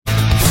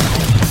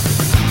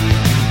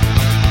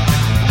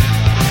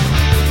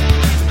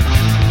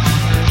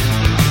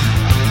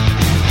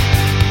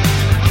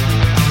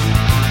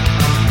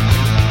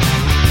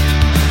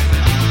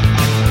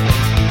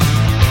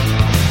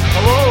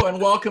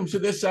welcome to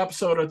this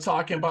episode of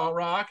Talking About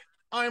Rock.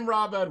 I'm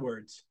Rob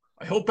Edwards.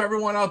 I hope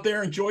everyone out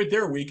there enjoyed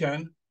their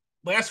weekend.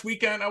 Last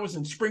weekend, I was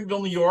in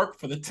Springville, New York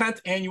for the 10th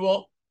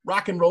annual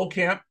Rock and Roll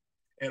Camp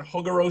at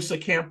Hagarosa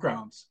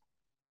Campgrounds.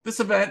 This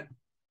event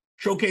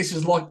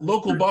showcases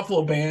local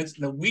Buffalo bands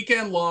in a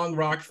weekend-long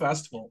rock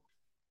festival.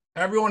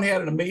 Everyone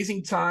had an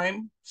amazing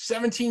time,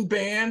 17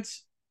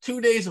 bands,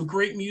 2 days of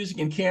great music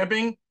and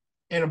camping,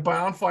 and a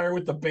bonfire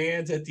with the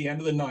bands at the end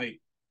of the night.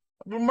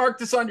 We'll mark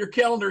this on your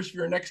calendars for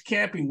your next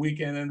camping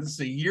weekend, and this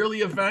is a yearly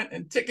event,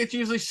 and tickets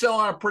usually sell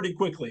out pretty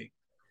quickly.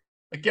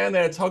 Again,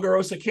 that's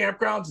Hagarosa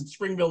Campgrounds in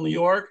Springville, New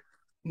York.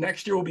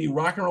 Next year will be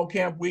Rock and Roll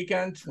Camp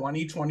Weekend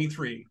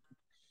 2023.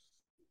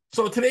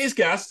 So today's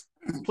guest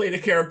played a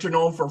character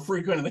known for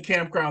frequenting the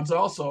campgrounds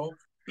also.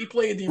 He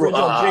played the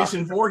original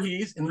Jason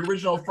Voorhees in the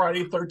original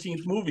Friday the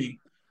 13th movie.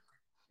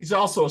 He's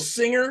also a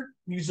singer,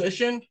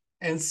 musician,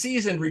 and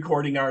seasoned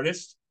recording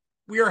artist.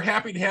 We are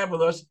happy to have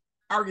with us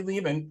Ari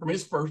Lehman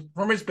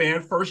from his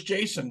band First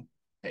Jason.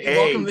 Hey,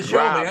 welcome to the show,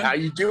 Rob, man. how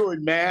you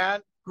doing,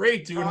 man?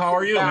 Great, dude. How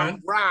are you,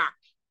 man? Rock.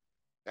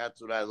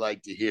 That's what I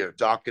like to hear.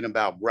 Talking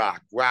about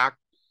rock. Rock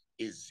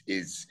is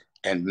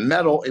and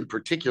metal in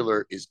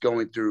particular is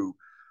going through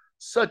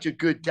such a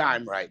good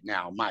time right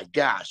now. My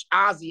gosh,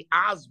 Ozzy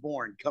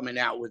Osbourne coming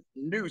out with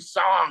new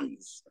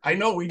songs. I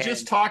know. We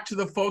just talked to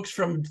the folks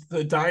from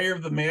the Diary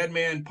of the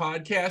Madman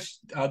podcast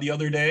the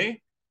other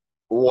day.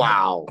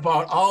 Wow.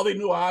 About all the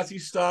new Ozzy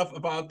stuff,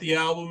 about the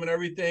album and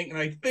everything. And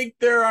I think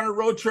they're on a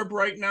road trip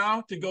right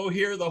now to go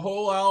hear the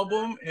whole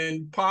album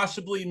and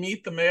possibly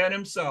meet the man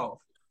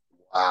himself.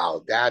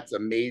 Wow, that's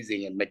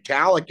amazing. And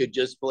Metallica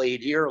just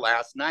played here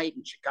last night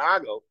in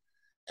Chicago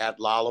at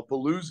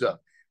Lollapalooza.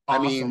 Awesome. I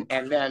mean,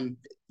 and then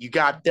you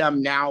got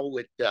them now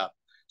with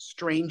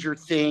Stranger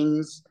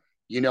Things,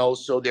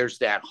 so there's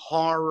that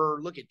horror.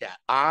 Look at that.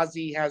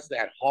 Ozzy has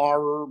that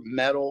horror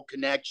metal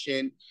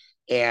connection,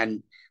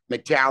 and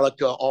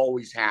Metallica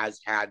always has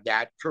had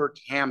that. Kirk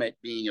Hammett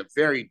being a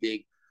very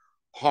big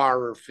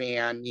horror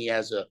fan. He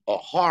has a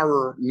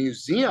horror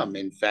museum,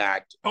 in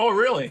fact. Oh,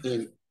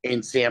 really?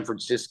 In San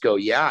Francisco.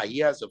 Yeah, he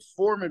has a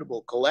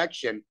formidable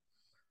collection.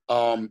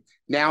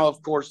 Now,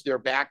 of course, they're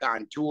back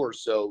on tour.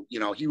 So,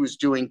 he was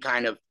doing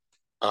kind of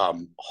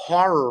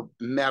horror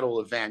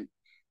metal event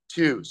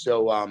too.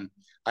 So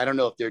I don't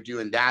know if they're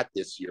doing that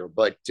this year,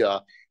 but,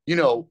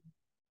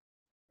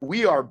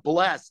 we are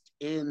blessed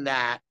in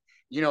that,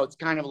 it's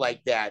kind of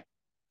like that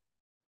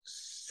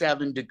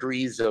 7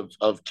 degrees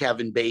of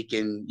Kevin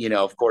Bacon.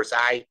 Of course,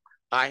 I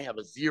have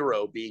a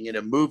 0 being in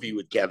a movie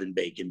with Kevin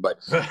Bacon, but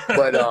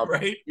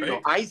right.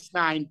 Ice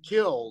Nine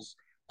Kills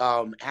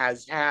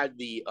has had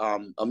the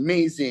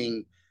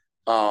amazing,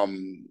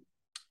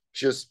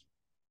 just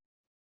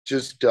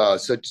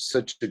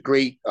such a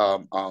great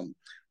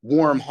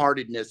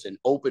warm-heartedness and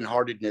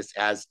open-heartedness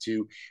as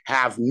to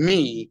have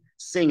me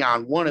sing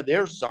on one of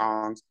their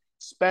songs.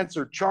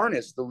 Spencer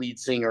Charnas, the lead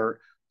singer,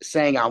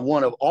 sang on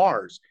one of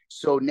ours.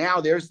 So now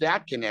there's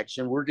that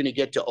connection. We're going to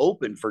get to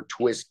open for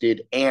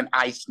Twisted and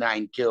Ice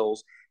Nine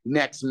Kills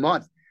next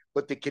month.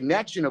 But the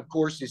connection, of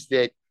course, is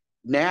that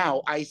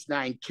now Ice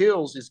Nine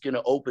Kills is going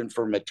to open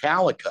for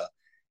Metallica.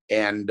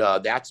 And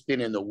that's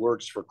been in the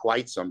works for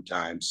quite some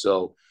time.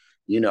 So,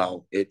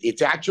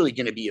 it's actually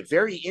going to be a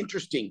very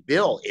interesting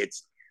bill.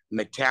 It's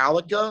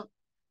Metallica,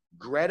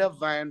 Greta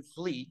Van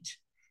Fleet,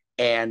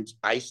 and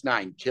Ice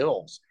Nine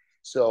Kills.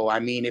 So, I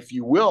mean, if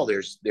you will,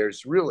 there's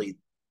really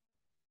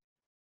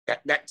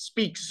that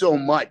speaks so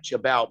much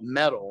about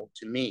metal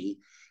to me,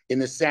 in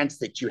the sense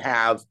that you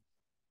have,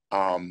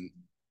 I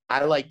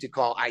like to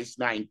call Ice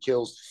Nine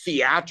Kills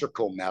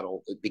theatrical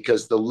metal,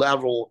 because the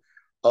level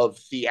of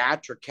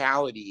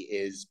theatricality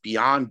is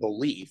beyond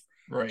belief.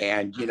 Right.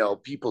 And,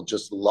 people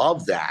just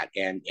love that.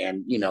 And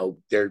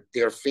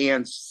their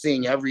fans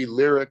sing every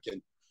lyric,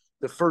 and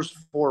the first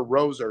 4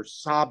 rows are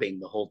sobbing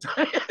the whole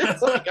time.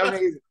 It's like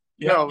amazing.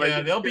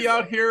 Yeah, they'll be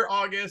out here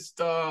August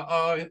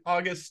 11th,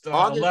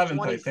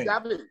 I think.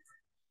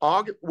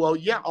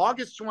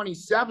 August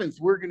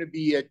 27th. We're going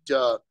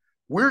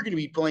to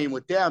be playing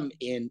with them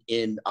in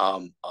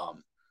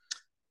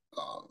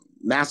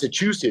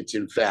Massachusetts.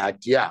 In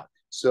fact, yeah.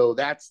 So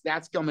that's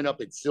coming up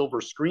at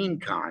Silver Screen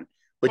Con.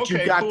 But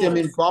you got them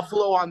in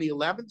Buffalo on the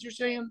 11th, you're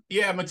saying?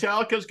 Yeah,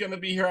 Metallica's going to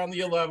be here on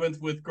the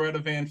 11th with Greta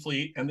Van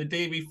Fleet. And the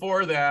day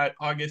before that,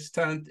 August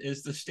 10th,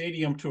 is the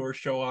Stadium Tour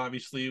show,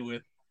 obviously,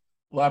 with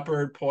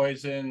Leopard,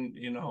 Poison,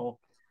 Joan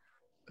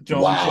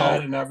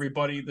Jett, and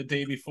everybody the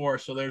day before.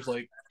 So there's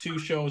like 2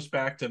 shows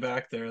back to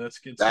back there. That's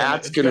going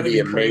to be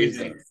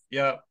amazing. Crazy.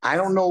 Yeah. I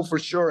don't know for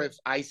sure if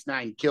Ice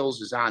Nine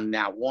Kills is on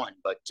that one,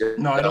 but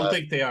no, I don't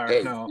think they are.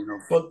 Hey, no.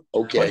 But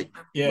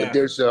yeah. But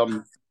there's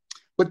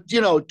but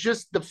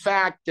just the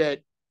fact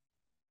that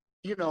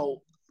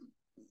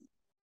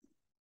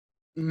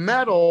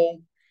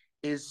metal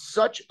is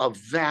such a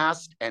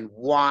vast and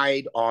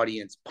wide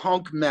audience.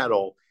 Punk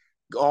metal,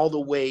 all the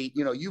way,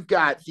 you've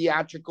got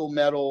theatrical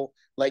metal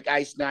like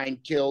Ice Nine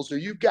Kills, or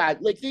you've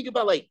got, like, think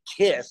about like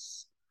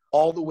Kiss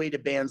all the way to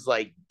bands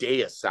like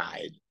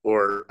Deicide I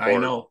or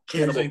know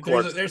Cannibal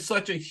Corpse. there's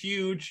such a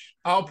huge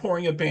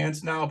outpouring of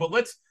bands now, but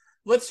let's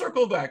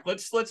circle back.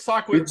 Let's talk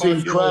It's about you a little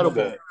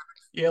incredible. bit.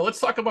 Yeah, let's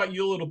talk about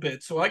you a little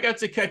bit. So I got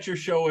to catch your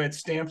show at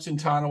Stamps in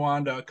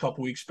Tonawanda a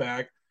couple weeks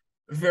back.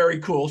 Very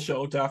cool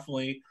show,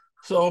 definitely.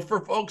 So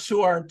for folks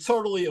who aren't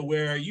totally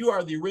aware, you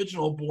are the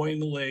original boy in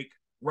the lake,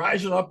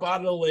 rising up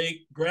out of the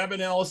lake,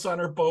 grabbing Alice on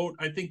her boat.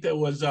 I think that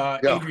was Yeah,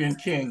 Adrian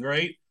King,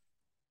 right?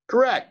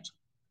 correct.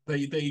 That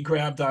you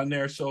grabbed on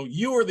there. So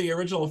you were the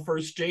original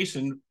first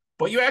Jason,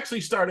 but you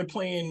actually started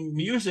playing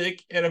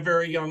music at a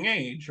very young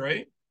age,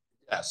 right?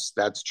 Yes,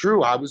 that's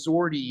true. I was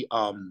already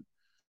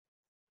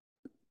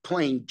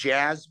playing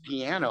jazz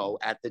piano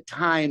at the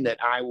time that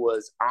I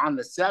was on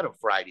the set of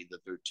Friday the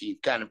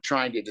 13th, kind of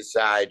trying to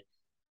decide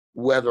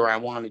whether I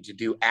wanted to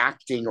do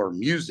acting or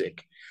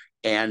music.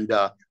 And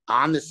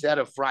on the set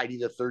of Friday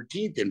the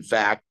 13th, in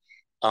fact,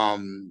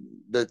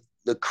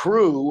 the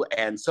crew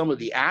and some of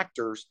the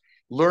actors,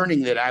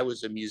 learning that I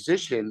was a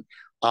musician,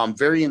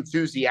 very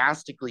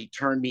enthusiastically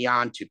turned me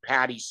on to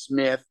Patti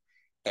Smith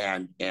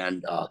and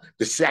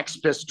the Sex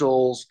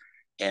Pistols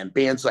and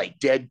bands like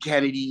Dead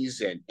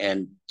Kennedys,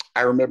 and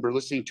I remember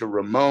listening to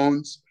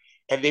Ramones,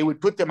 and they would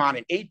put them on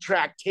an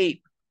 8-track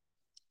tape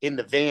in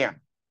the van,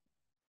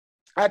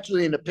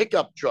 actually in the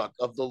pickup truck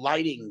of the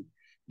lighting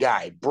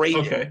guy, Braden.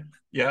 Okay.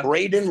 Yeah.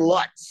 Braden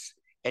Lutz,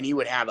 and he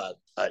would have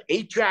an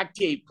 8-track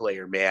tape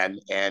player, man,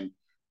 and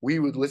we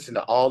would listen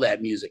to all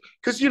that music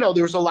because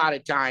there was a lot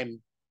of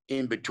time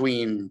in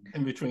between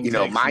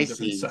my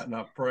scenes setting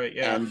up, right?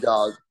 Yeah. And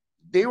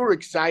they were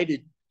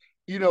excited.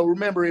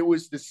 Remember, it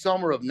was the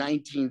summer of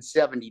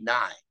 1979,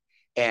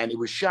 and it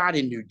was shot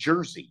in New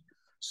Jersey.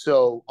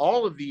 So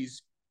all of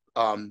these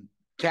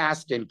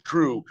cast and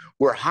crew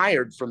were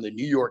hired from the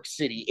New York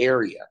City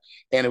area,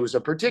 and it was a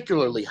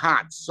particularly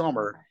hot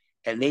summer,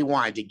 and they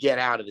wanted to get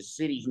out of the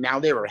city. Now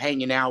they were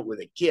hanging out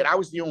with a kid. I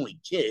was the only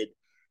kid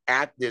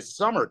at this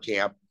summer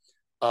camp,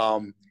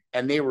 and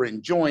they were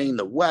enjoying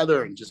the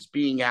weather and just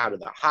being out of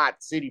the hot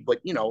city.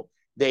 But,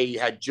 they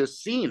had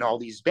just seen all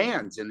these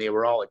bands, and they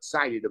were all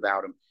excited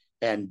about them.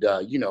 And,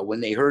 when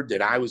they heard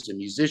that I was a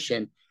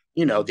musician,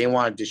 they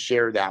wanted to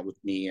share that with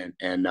me,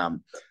 and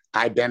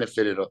I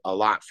benefited a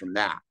lot from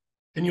that.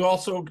 And you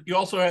also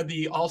had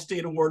the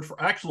All-State Award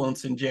for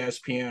Excellence in Jazz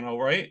Piano,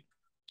 right?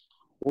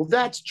 Well,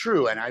 that's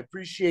true, and I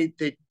appreciate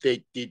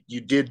that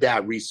you did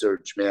that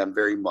research, man,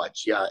 very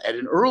much. Yeah, at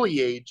an early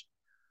age,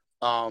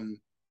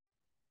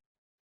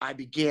 I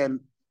began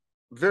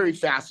very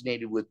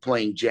fascinated with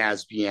playing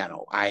jazz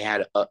piano. I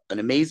had an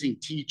amazing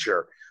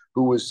teacher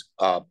who was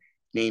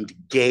named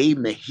Gay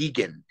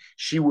Mahegan.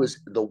 She was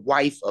the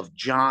wife of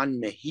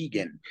John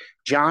Mahegan.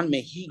 John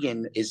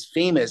Mahegan is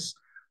famous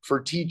for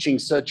teaching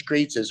such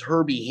greats as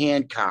Herbie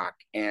Hancock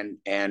and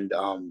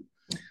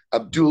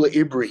Abdullah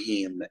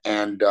Ibrahim,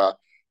 and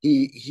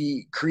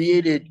he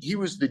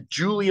was the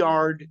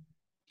Juilliard.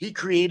 He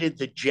created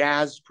the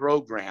jazz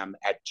program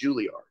at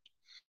Juilliard.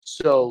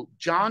 So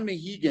John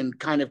Mahegan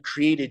kind of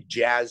created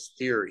jazz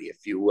theory,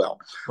 if you will.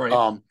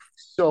 Right.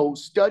 So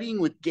studying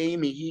with Gay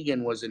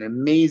Mahegan was an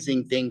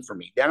amazing thing for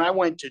me. Then I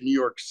went to New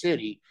York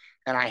City,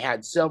 and I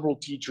had several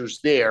teachers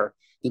there,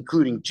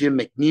 including Jim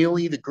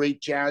McNeely, the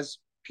great jazz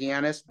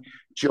pianist,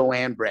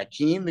 Joanne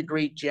Brackeen, the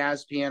great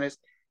jazz pianist,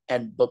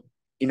 but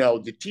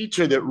the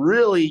teacher that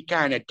really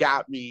kind of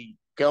got me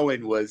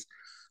going was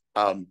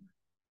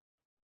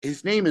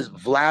his name is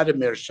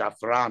Vladimir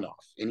Shafranov,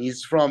 and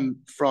he's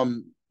from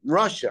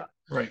Russia.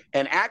 Right.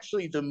 And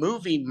actually, the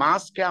movie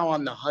Moscow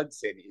on the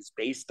Hudson is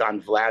based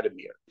on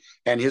Vladimir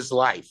and his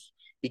life,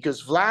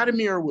 because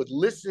Vladimir would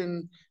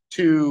listen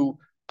to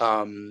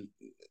the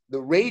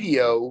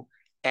radio,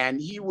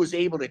 and he was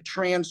able to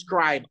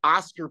transcribe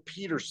Oscar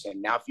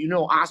Peterson. Now, if you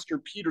know Oscar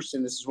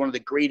Peterson, this is one of the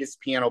greatest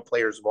piano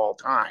players of all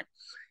time.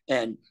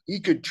 And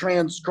he could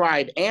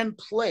transcribe and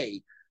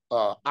play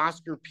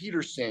Oscar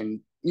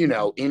Peterson,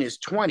 in his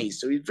 20s.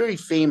 So he's very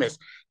famous,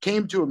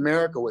 came to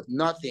America with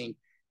nothing.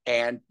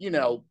 And,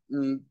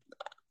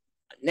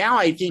 now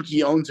I think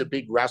he owns a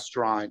big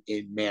restaurant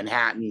in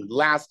Manhattan.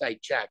 Last I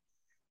checked,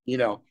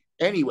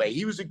 anyway,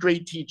 he was a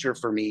great teacher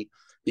for me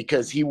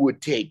because he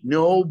would take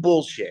no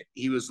bullshit.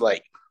 He was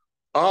like,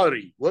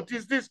 Ari, what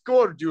is this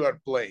chord you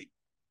are playing?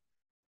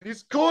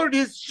 This chord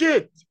is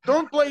shit.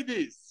 Don't play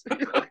this.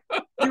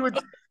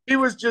 he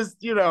was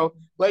just,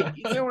 like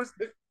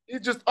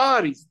it's just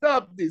Ari,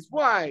 stop this.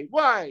 Why?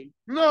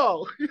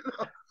 No.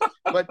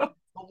 But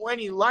when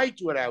he liked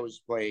what I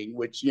was playing,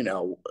 which he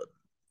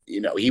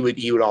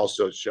would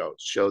also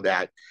show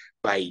that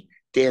by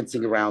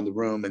dancing around the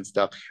room and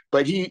stuff.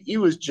 But he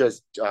was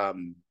just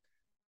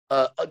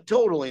a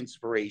total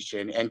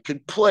inspiration and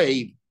could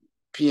play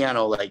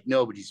piano like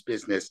nobody's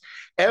business,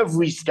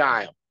 every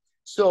style.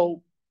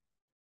 So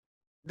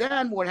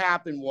then what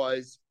happened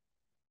was,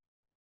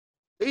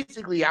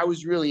 basically, I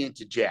was really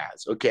into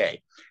jazz,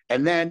 okay?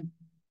 And then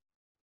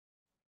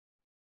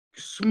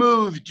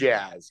smooth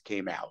jazz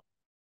came out.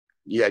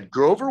 You had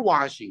Grover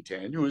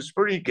Washington, who was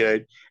pretty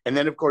good, and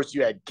then, of course,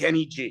 you had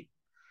Kenny G.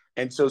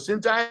 And so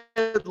since I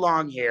had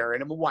long hair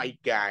and I'm a white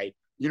guy,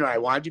 you know, I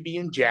wanted to be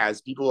in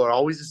jazz. People would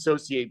always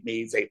associate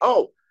me and say,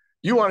 "Oh,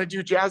 you want to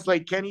do jazz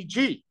like Kenny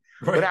G?"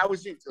 But Right. I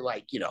was into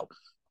like, you know,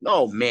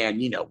 oh man,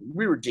 you know,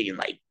 we were digging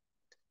like,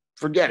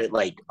 forget it,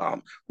 like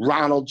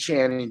Ronald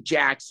Shannon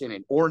Jackson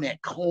and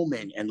Ornette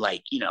Coleman and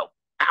like, you know,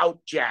 out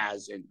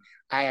jazz. And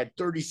I had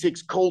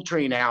 36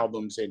 Coltrane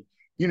albums and,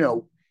 you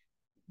know,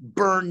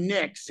 Burn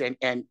Nicks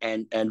and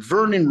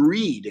Vernon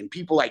Reed and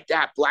people like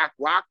that, Black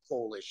Rock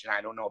Coalition.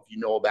 I don't know if you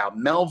know about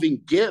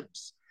Melvin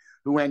Gibbs,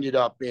 who ended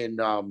up in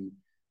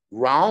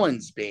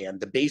Roland's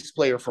band, the bass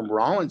player from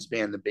Roland's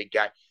band, the big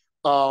guy.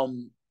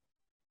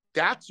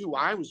 That's who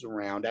I was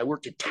around. I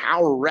worked at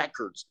Tower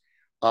Records.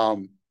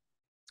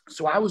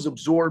 So I was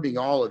absorbing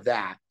all of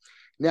that.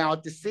 Now,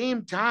 at the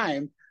same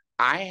time,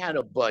 I had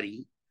a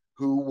buddy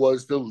who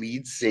was the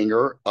lead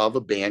singer of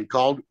a band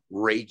called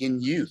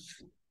Reagan Youth.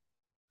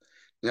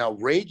 Now,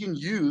 Reagan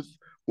Youth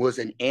was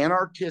an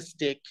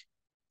anarchistic,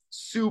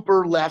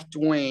 super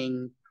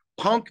left-wing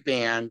punk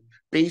band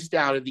based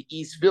out of the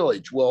East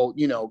Village. Well,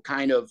 you know,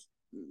 kind of,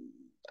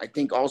 I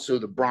think also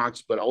the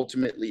Bronx, but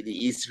ultimately the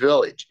East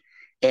Village.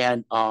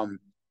 And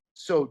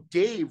so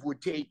Dave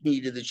would take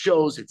me to the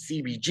shows at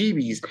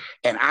CBGB's,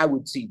 and I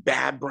would see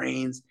Bad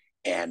Brains,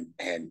 and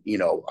you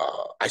know,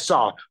 I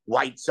saw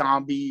White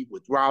Zombie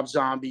with Rob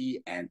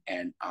Zombie, and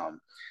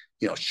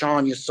you know,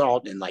 Sean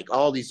Yassault, and like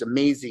all these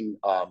amazing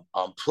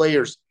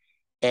players,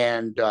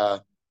 and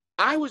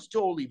I was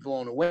totally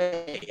blown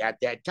away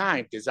at that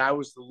time because I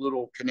was the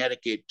little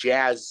Connecticut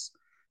jazz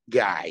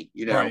guy,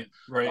 you know,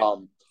 Right.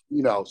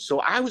 You know,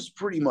 so I was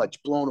pretty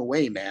much blown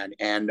away, man,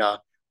 and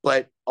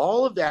but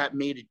all of that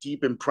made a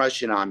deep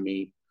impression on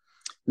me.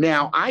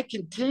 Now, I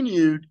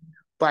continued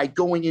by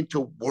going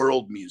into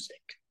world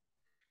music.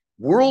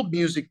 World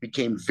music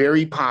became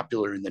very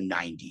popular in the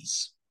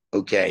 90s,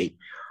 okay?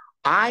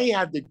 I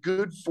had the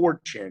good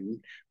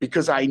fortune,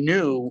 because I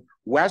knew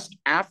West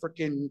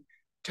African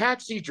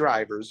taxi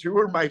drivers who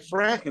were my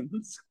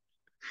friends.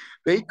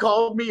 They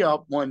called me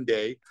up one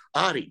day,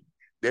 "Ari,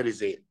 there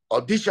is an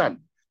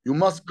audition. You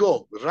must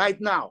go right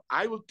now.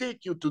 I will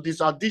take you to this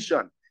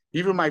audition."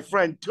 Even my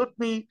friend took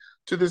me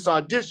to this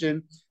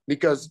audition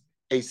because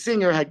a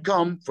singer had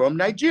come from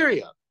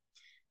Nigeria.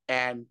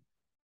 And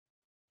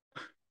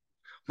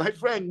my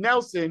friend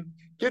Nelson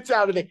gets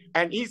out of it,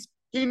 and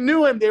he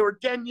knew him. They were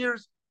 10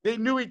 years. They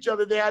knew each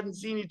other. They hadn't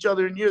seen each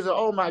other in years.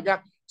 Oh my God.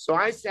 So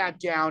I sat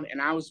down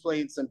and I was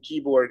playing some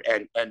keyboard,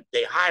 and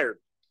they hired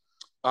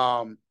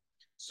me.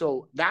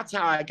 So that's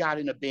how I got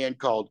in a band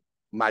called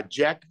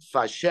Majek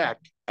Fashek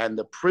and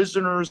the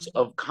Prisoners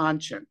of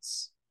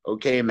Conscience.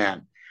 Okay,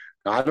 man.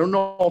 Now, I don't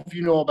know if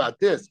you know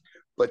about this,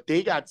 but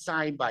they got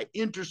signed by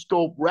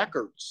Interscope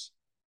Records.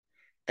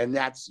 And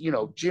that's, you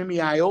know, Jimmy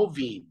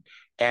Iovine.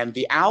 And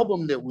the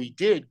album that we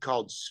did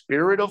called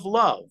Spirit of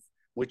Love,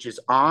 which is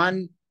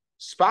on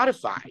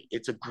Spotify.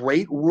 It's a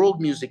great world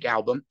music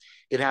album.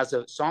 It has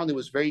a song that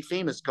was very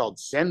famous called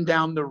Send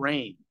Down the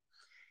Rain.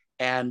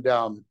 And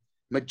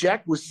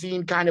Majek was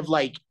seen kind of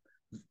like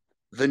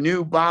the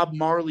new Bob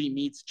Marley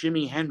meets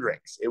Jimi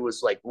Hendrix. It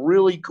was like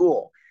really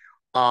cool.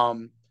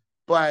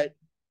 But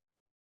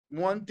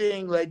one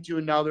thing led to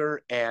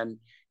another, and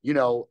you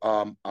know,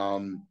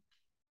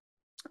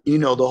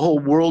 the whole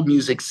world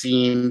music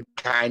scene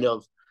kind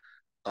of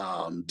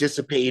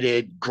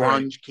dissipated.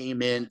 Grunge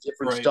came in,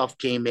 different stuff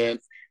came in.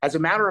 As a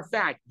matter of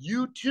fact,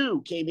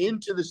 U2 came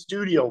into the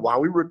studio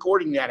while we were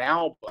recording that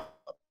album.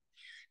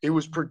 It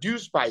was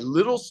produced by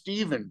Little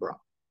Steven, bro.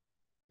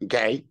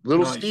 Okay,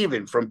 Little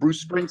Steven from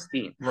Bruce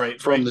Springsteen,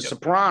 from The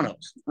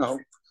Sopranos. You know?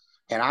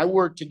 And I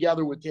worked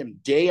together with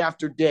him day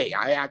after day.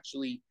 I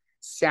actually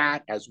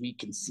sat as we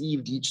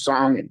conceived each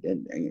song,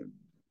 and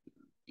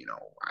you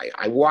know,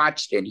 I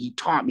watched, and he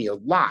taught me a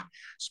lot,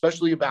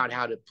 especially about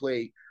how to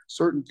play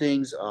certain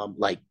things,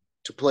 like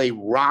to play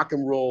rock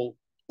and roll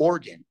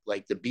organ,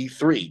 like the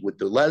B3 with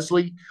the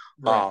Leslie.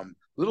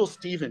 Little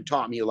Steven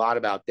taught me a lot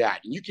about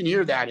that, and you can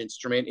hear that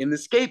instrument in The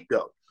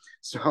Scapegoat.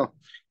 So,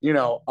 you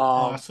know,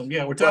 awesome.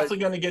 Yeah, we're definitely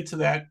going to get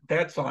to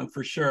that song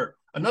for sure.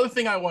 Another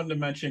thing I wanted to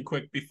mention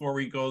quick before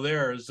we go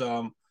there is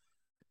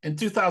in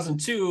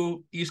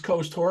 2002, East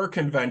Coast Horror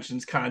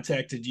Conventions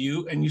contacted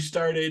you, and you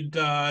started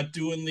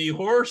doing the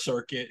horror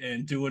circuit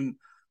and doing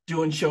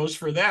shows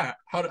for that.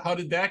 How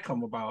did that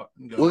come about?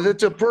 Well,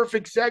 that's a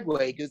perfect segue,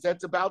 because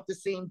that's about the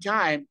same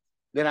time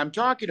that I'm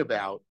talking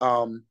about.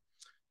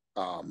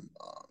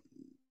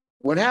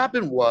 What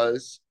happened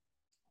was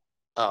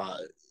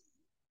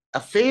a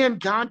fan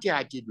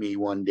contacted me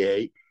one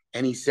day,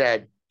 and he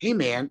said, "Hey,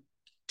 man,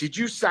 did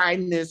you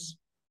sign this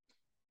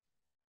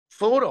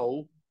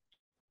photo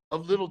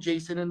of little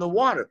Jason in the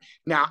water?"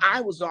 Now,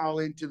 I was all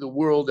into the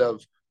world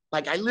of,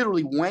 like, I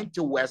literally went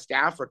to West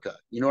Africa.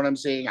 You know what I'm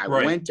saying? I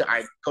went to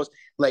Ivory Coast.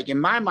 Like, in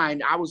my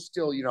mind, I was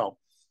still, you know,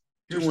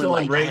 you're still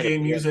like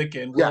reggae music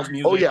and world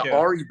music. Oh, yeah.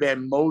 Ari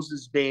Ben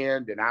Moses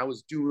band, and I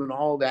was doing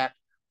all that.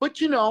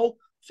 But, you know,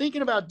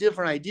 thinking about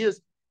different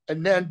ideas.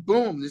 And then,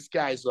 boom, this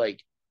guy's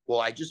like, "Well,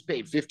 I just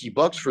paid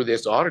 $50 for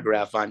this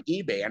autograph on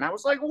eBay." And I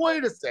was like,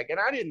 "Wait a second,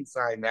 I didn't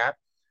sign that."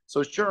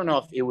 So sure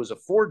enough, it was a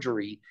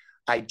forgery.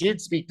 I did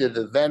speak to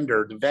the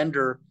vendor. The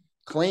vendor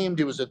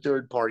claimed it was a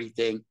third-party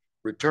thing,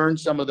 returned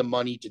some of the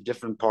money to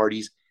different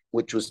parties,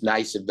 which was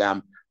nice of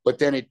them. But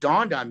then it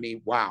dawned on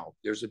me, wow,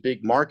 there's a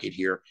big market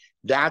here.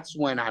 That's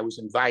when I was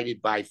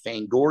invited by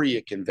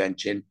Fangoria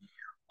Convention,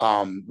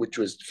 which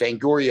was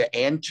Fangoria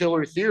and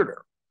Chiller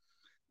Theater.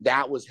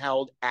 That was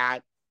held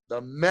at the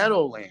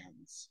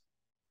Meadowlands.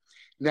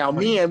 Now,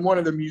 me and one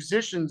of the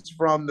musicians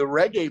from the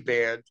reggae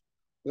band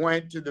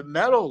went to the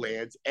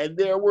Meadowlands, and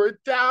there were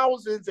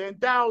thousands and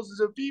thousands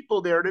of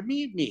people there to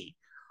meet me.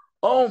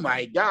 Oh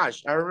my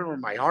gosh. I remember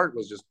my heart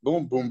was just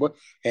boom, boom, boom.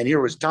 And here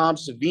was Tom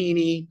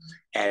Savini,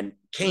 and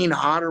Kane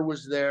Hodder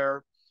was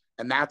there.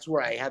 And that's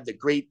where I had the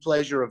great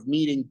pleasure of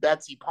meeting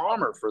Betsy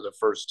Palmer for the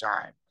first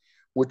time,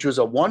 which was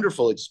a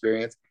wonderful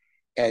experience.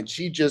 And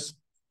she just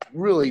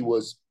really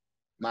was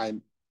my,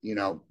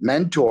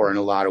 mentor in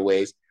a lot of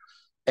ways.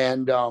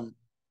 And,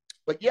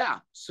 but yeah,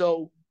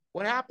 so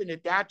what happened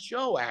at that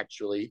show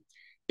actually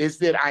is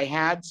that I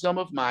had some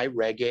of my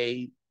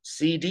reggae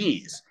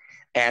CDs,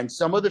 and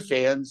some of the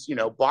fans,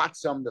 bought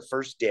some the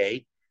first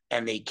day,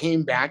 and they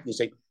came back and they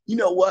say, you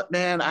know what,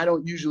 man, I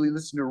don't usually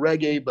listen to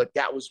reggae, but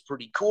that was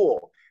pretty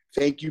cool.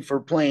 Thank you for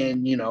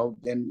playing,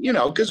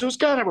 because it was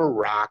kind of a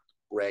rock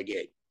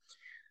reggae.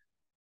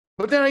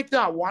 But then I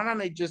thought, why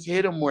don't I just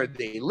hit them where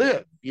they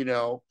live?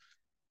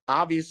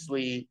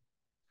 Obviously,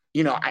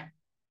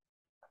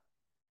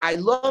 I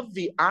love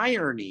the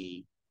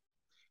irony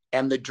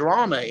and the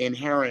drama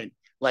inherent.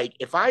 Like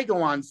if I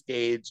go on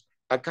stage,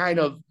 a kind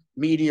of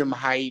medium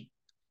height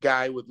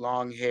guy with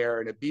long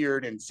hair and a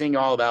beard, and sing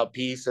all about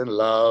peace and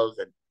love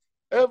and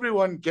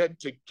everyone get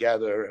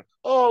together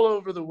all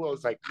over the world,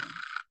 it's like,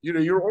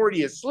 you're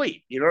already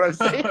asleep. You know what I'm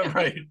saying?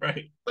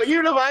 Right. But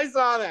even if I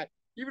saw that,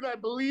 even I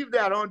believe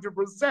that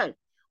 100%,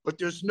 but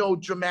there's no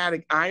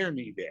dramatic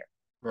irony there.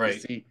 Right. You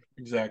see?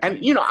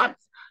 Exactly. And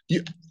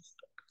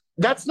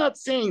that's not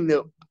saying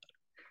that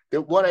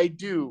what I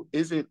do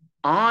isn't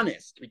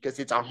honest, because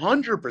it's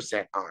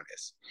 100%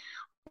 honest.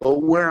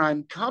 But where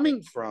I'm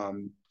coming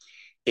from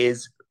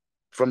is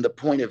from the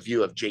point of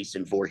view of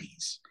Jason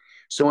Voorhees.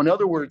 So in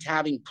other words,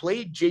 having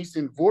played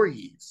Jason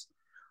Voorhees,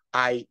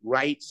 I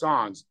write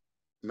songs.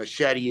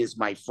 Machete is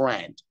my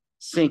friend.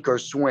 Sink or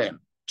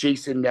swim.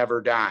 Jason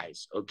never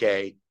dies.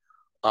 Okay.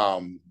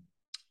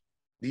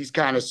 These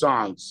kind of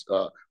songs.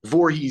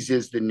 Voorhees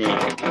is the name.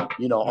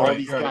 All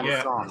these kind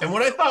of songs. And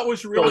what I thought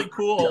was really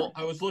cool,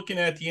 I was looking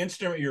at the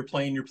instrument you're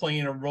playing. You're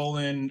playing a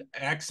Roland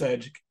Axe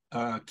Edge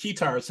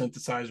KEYTAR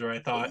synthesizer, I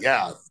thought.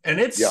 Yeah. And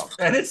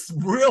it's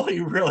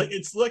really, really,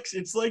 it's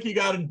like you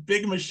got a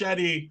big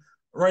machete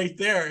right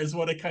there, is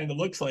what it kind of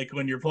looks like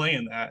when you're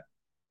playing that.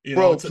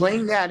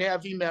 Playing that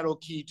heavy metal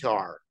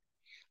KEYTAR,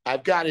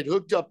 I've got it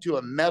hooked up to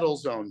a metal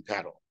zone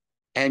pedal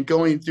and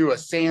going through a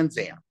Sans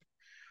amp.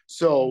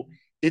 So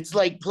it's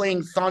like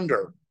playing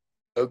Thunder.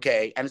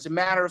 Okay. And as a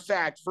matter of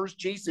fact, First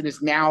Jason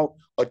is now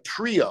a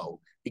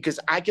trio, because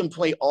I can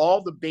play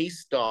all the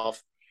bass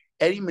stuff.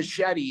 Eddie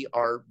Machete,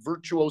 our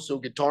virtuoso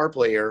guitar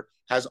player,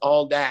 has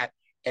all that.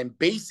 And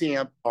Bass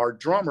Amp, our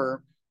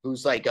drummer,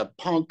 who's like a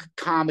punk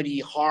comedy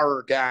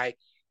horror guy,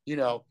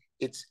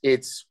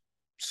 it's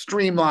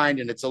streamlined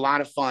and it's a lot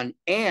of fun.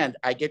 And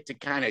I get to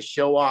kind of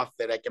show off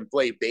that I can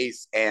play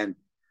bass and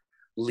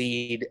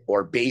lead,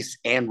 or bass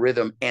and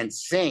rhythm, and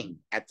sing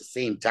at the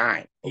same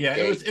time. Okay? Yeah,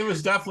 it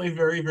was definitely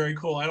very, very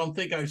cool. I don't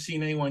think I've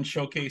seen anyone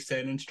showcase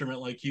that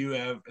instrument like you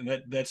have,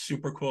 and that's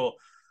super cool.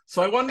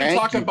 So I wanted to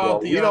talk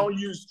about we don't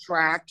use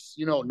tracks,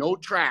 no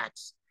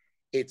tracks.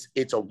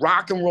 It's a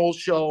rock and roll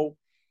show.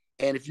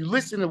 And if you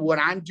listen to what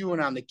I'm doing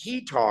on the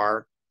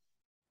KEYTAR,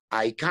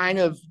 I kind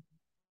of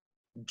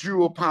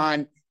drew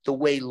upon the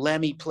way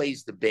Lemmy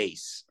plays the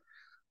bass,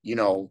 in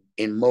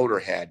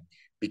Motorhead,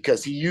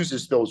 because he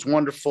uses those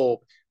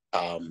wonderful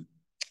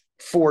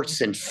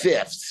fourths and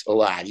fifths a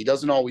lot. He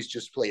doesn't always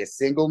just play a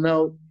single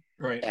note.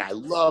 Right. And I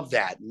love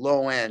that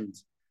low end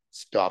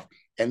stuff.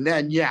 And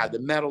then, the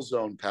metal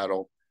zone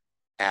pedal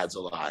adds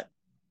a lot.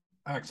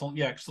 Excellent.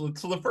 Yeah. So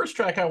the first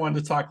track I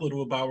wanted to talk a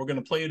little about, we're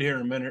going to play it here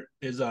in a minute,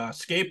 is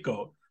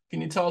Scapegoat.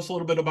 Can you tell us a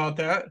little bit about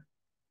that?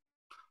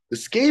 The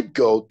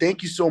Scapegoat,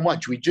 thank you so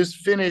much. We just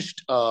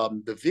finished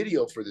the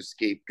video for the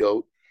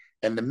Scapegoat,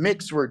 and the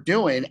mix we're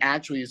doing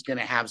actually is going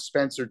to have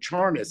Spencer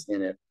Charnas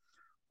in it.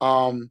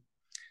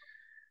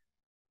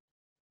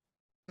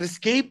 The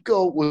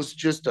Scapegoat was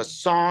just a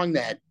song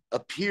that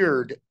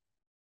appeared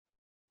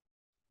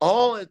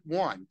all at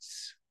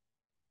once.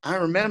 I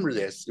remember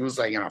this. It was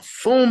like on a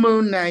full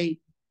moon night,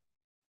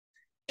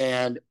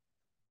 and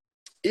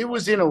it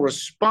was in a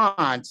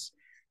response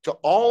to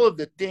all of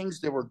the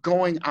things that were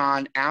going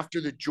on after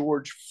the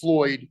George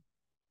Floyd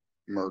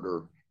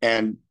murder,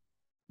 and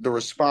the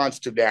response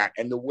to that,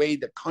 and the way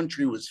the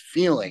country was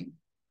feeling.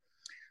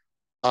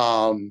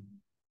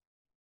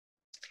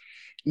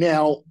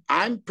 Now,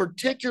 I'm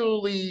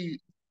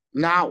particularly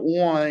not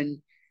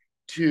one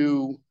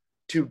to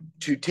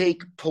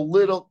take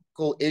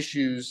political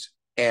issues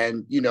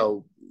and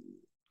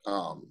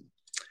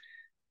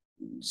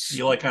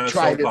You like kind of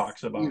try to,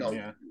 soapbox about them,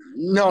 yeah.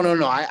 No.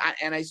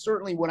 I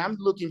certainly, what I'm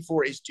looking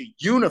for is to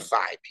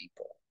unify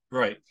people.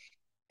 Right.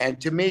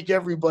 And to make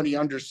everybody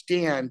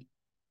understand.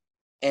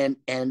 And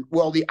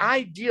well, the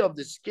idea of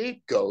the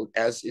scapegoat,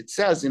 as it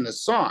says in the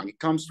song, it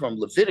comes from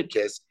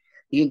Leviticus.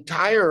 The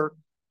entire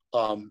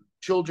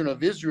children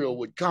of Israel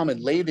would come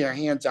and lay their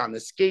hands on the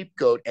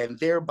scapegoat and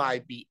thereby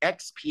be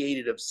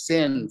expiated of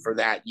sin for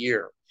that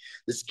year.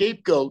 The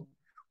scapegoat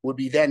would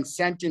be then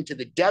sent into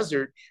the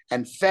desert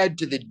and fed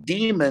to the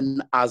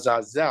demon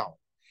Azazel.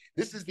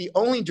 This is the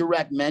only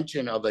direct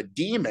mention of a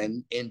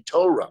demon in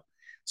Torah.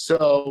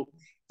 So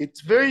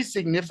it's very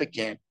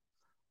significant.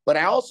 But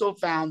I also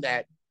found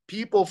that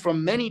people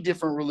from many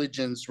different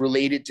religions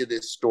related to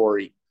this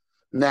story.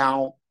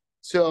 Now,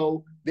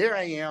 so there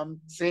I am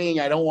saying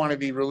I don't want to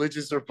be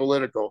religious or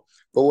political,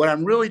 but what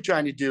I'm really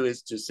trying to do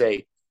is to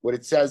say, what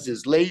it says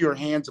is, lay your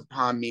hands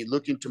upon me,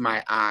 look into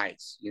my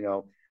eyes,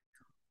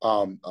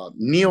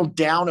 kneel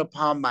down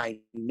upon my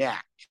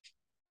neck,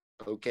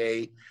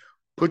 okay?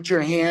 Put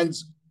your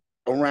hands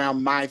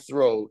around my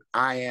throat.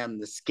 I am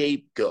the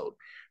scapegoat.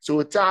 So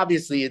it's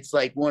obviously, it's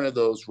like one of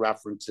those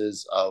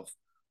references of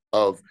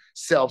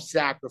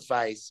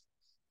self-sacrifice.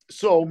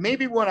 So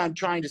maybe what I'm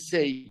trying to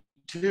say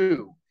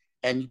too,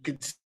 and you can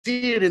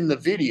see it in the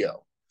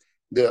video,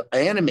 the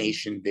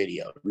animation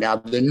video. Now,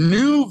 the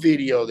new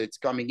video that's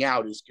coming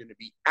out is going to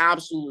be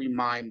absolutely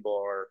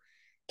mind-blowing,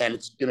 and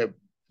it's going to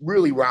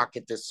really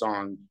rocket this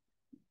song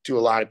to a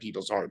lot of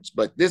people's hearts.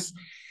 But this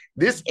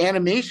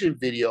animation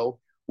video,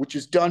 which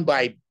is done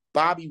by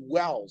Bobby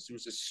Wells,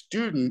 who's a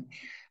student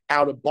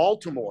out of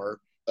Baltimore,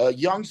 a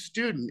young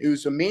student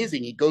who's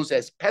amazing. He goes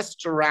as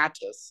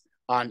Pesteratus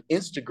on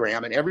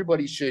Instagram, and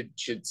everybody should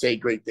say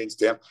great things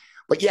to him.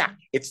 But yeah,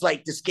 it's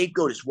like the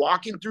scapegoat is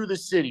walking through the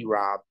city,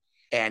 Rob,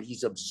 and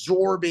he's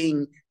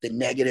absorbing the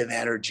negative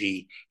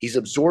energy. He's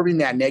absorbing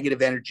that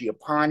negative energy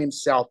upon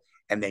himself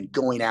and then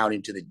going out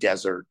into the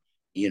desert,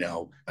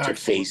 to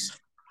face,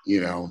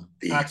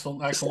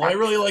 Excellent. I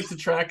really like the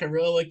track. I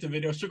really like the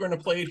video. So we're going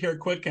to play it here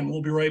quick, and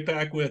we'll be right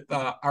back with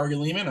Ari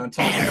Lehman on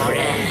Talking About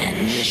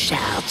Rock.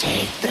 Shall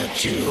take the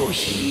 2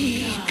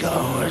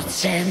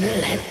 he-goats and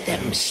let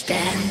them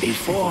stand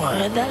before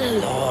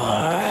the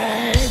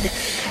Lord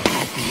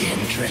at the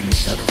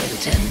entrance of the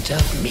tent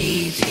of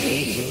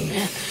meeting,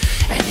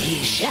 and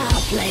he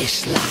shall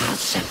place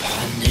lots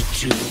upon the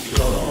 2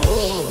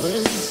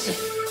 goats.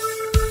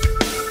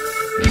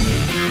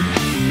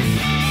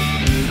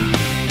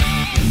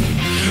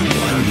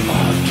 One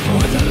marked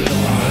for the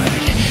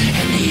Lord,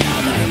 and the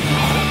other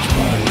marked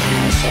for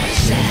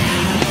Azazel.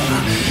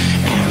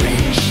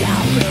 Aaron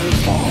shall bring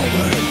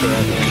forward the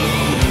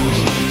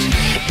goat,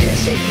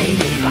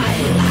 designated by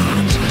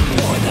lot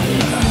for the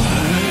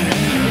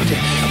Lord,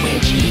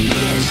 which he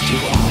is to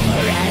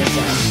offer as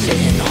a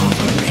sin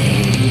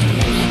offering,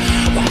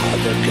 while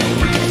the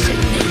goat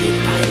designated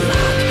by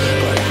lot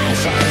for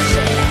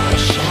Azazel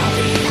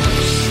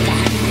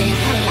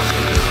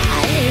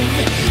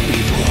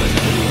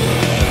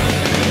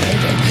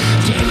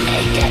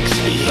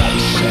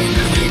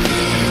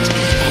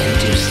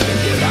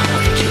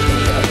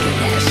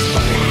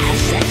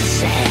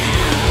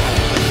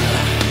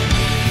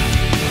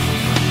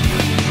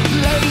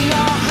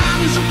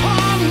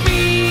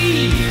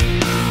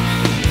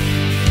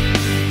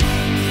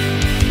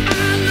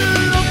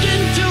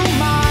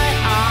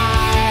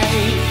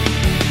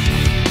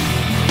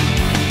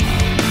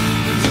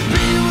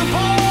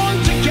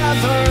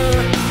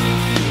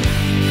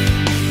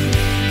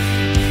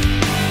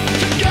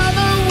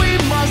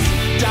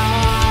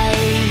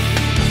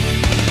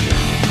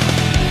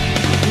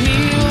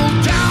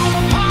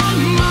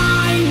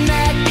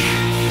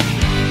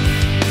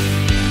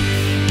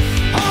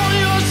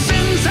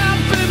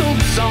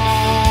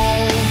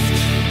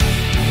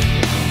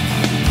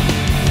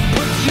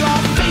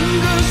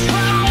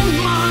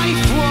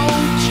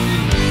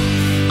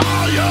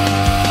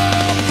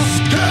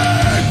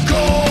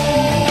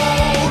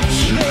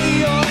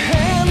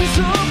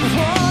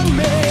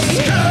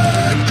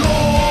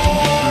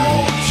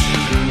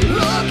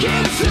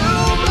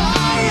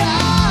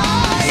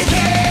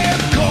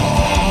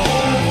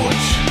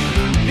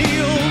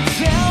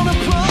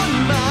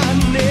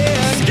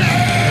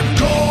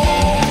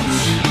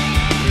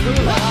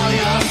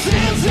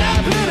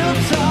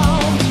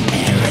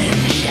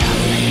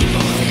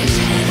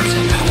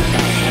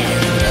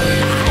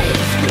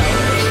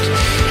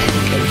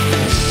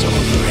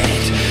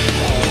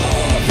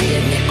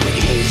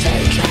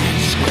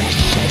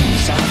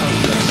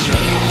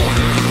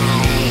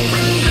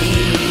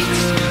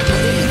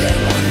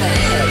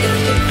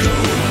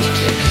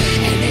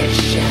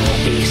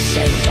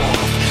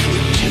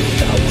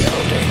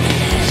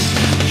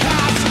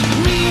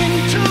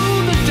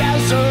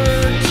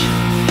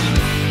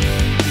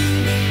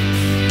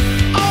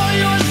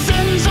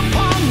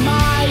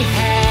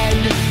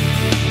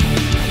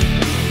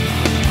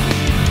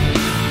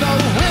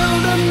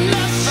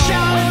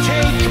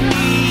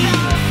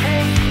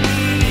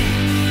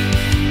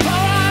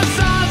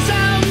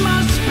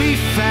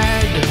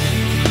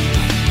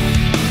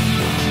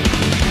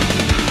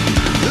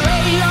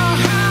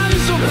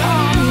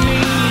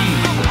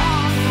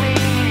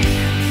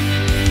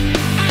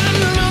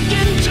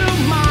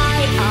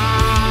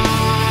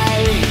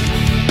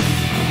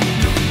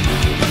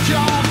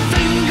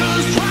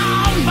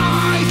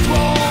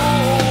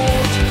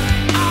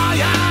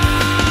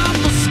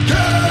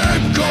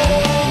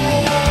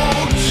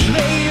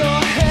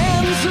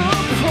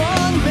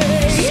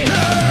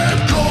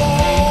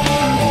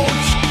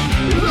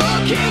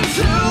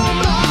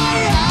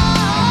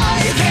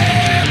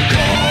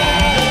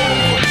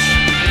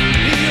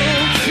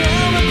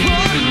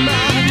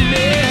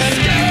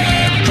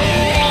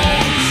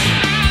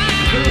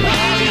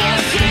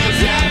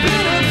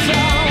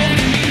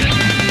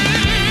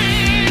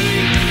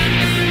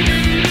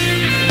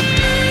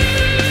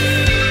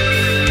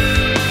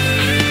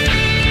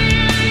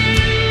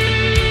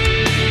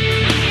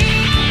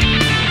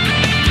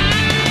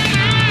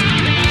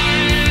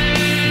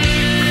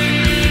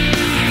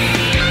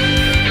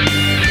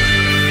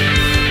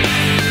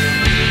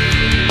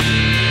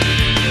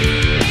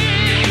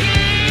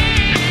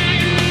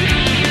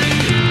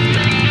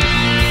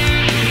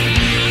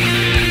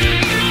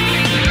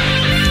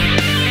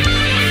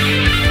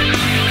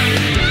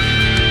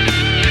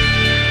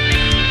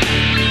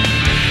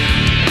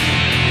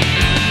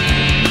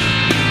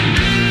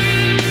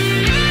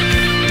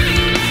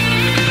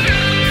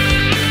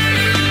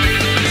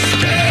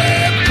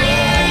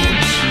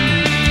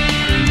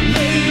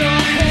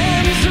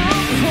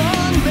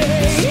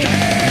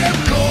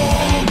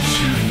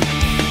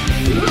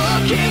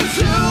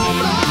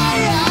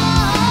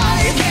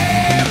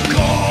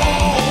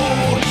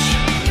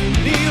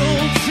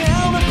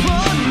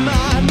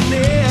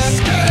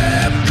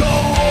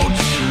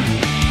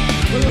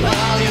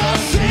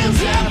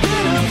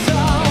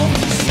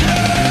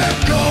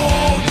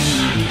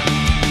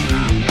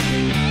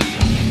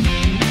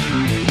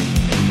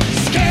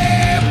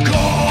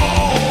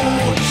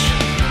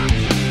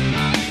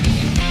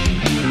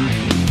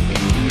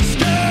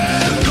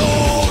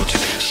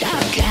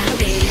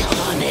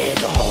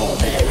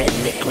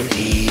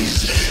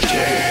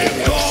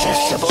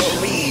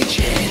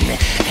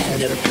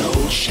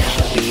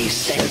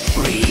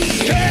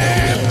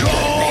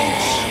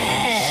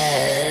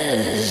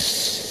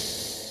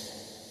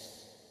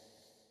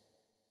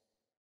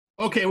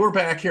Okay, we're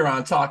back here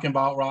on Talking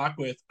About Rock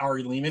with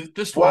Ari Lehman.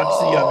 Just watched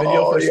the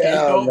video for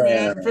Scapegoat,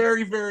 man.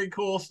 Very, very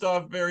cool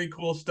stuff. Very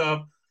cool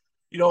stuff.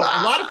 You know,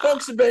 a lot of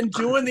folks have been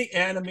doing the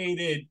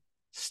animated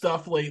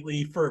stuff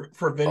lately for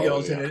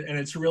videos, and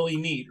it's really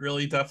neat,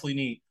 really definitely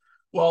neat.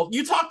 Well,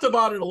 you talked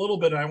about it a little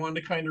bit, and I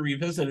wanted to kind of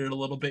revisit it a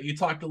little bit. You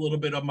talked a little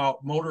bit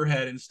about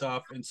Motorhead and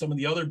stuff and some of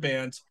the other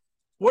bands.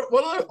 What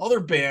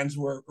other bands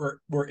were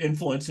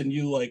influencing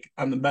you, like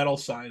on the metal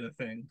side of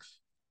things?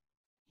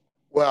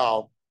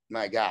 Well,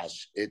 my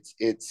gosh, it's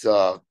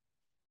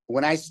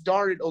when I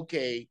started,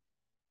 okay,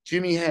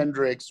 Jimi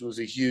Hendrix was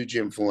a huge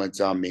influence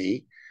on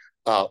me.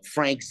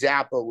 Frank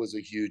Zappa was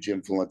a huge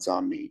influence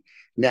on me.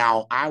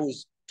 Now, I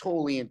was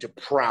totally into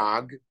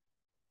prog.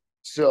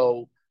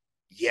 So,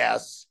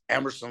 yes,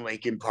 Emerson,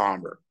 Lake and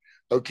Palmer.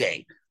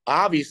 Okay,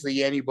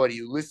 obviously, anybody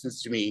who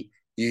listens to me,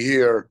 you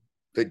hear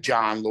the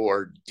John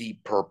Lord,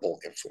 Deep Purple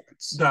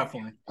influence.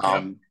 Definitely.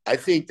 Yep. I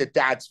think that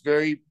that's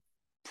very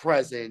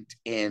present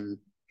in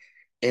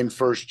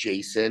First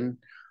Jason.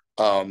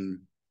 It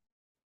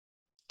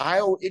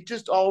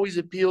just always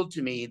appealed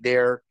to me,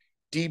 their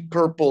Deep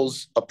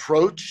Purple's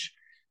approach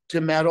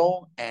to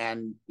metal,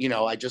 and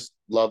I just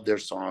love their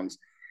songs.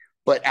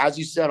 But as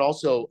you said,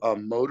 also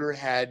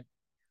Motorhead.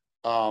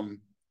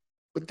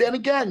 But then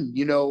again,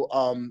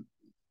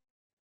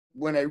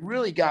 when I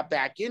really got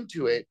back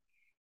into it,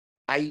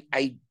 I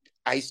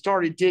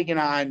started digging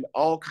on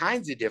all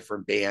kinds of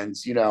different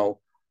bands,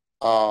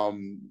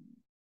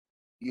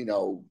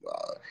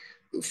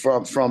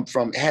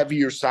 from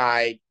heavier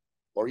side,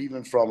 or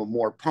even from a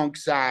more punk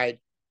side.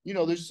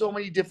 There's so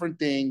many different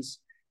things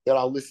that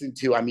I'll listen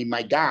to. I mean,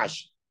 my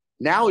gosh,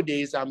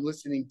 nowadays I'm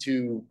listening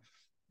to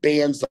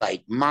bands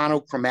like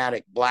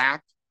Monochromatic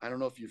Black. I don't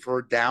know if you've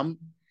heard them.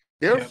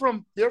 They're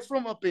from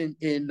up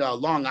in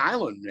Long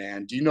Island,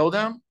 man. Do you know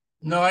them?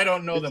 No, I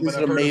don't know them, but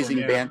I've heard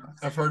amazing of them, band.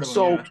 I've heard of them.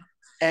 So,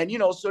 and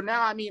so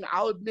now, I mean,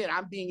 I'll admit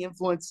I'm being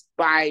influenced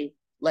by,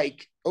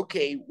 like,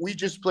 okay, we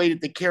just played at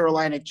the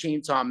Carolina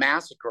Chainsaw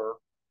Massacre,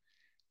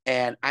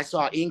 and I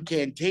saw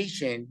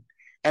Incantation,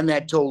 and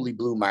that totally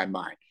blew my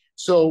mind.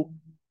 So,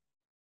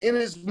 in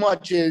as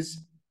much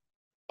as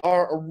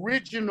our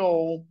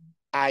original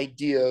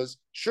ideas,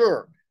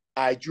 sure,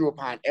 I drew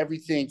upon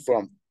everything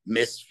from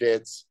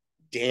Misfits,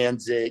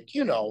 Danzig,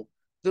 the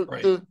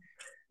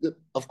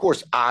of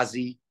course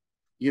Ozzy,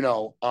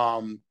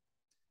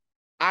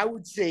 I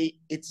would say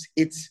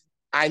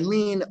I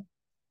lean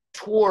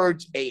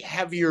towards a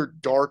heavier,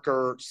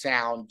 darker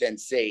sound than,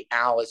 say,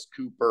 Alice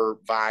Cooper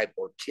vibe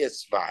or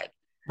Kiss vibe.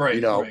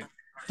 Right. Right.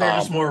 They're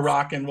just more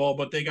rock and roll,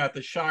 but they got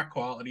the shock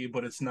quality,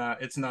 but it's not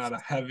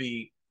a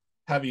heavy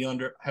thudding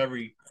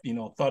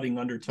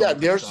undertone. Yeah,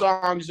 their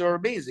songs are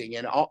amazing,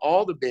 and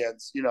all the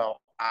bands,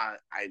 I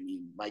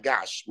mean, my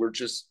gosh, we're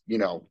just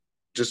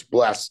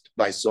blessed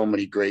by so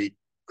many great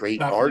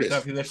artists.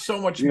 Definitely. There's so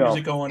much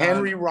music going on.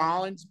 Henry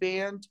Rollins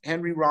band.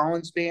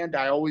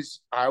 I always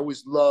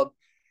loved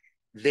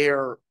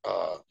their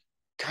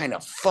kind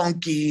of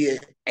funky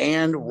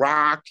and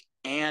rock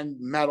and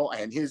metal,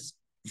 and his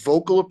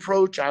vocal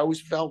approach I always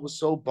felt was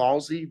so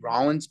ballsy.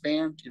 Rollins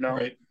band,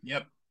 Right.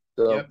 Yep.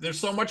 So, yep. There's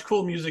so much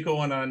cool music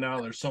going on now.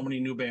 There's so many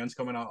new bands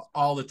coming out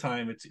all the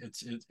time.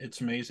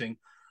 It's amazing.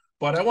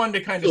 But I wanted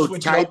to kind of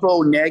switch.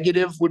 Typo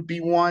Negative would be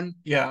one.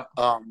 Yeah.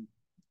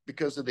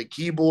 Because of the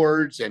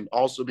keyboards, and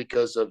also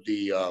because of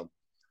the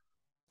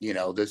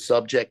the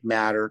subject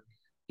matter,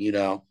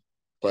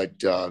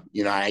 But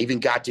I even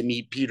got to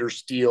meet Peter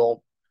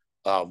Steele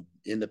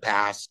in the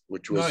past,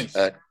 which was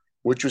nice.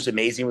 Which was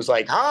amazing. It was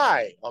like,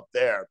 "Hi, up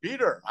there,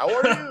 Peter. How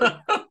are you?"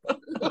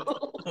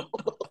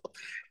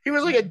 He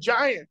was like a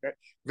giant,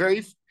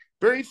 very,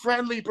 very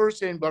friendly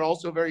person, but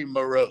also very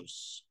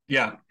morose.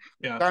 Yeah.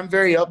 I'm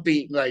very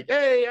upbeat, like,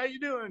 "Hey, how you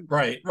doing?"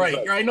 Right.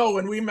 Like, I know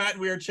when we met,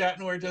 we were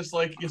chatting. We were just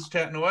like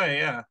chatting away.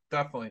 Yeah,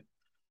 definitely.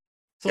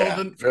 So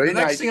the next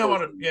nice thing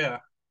person.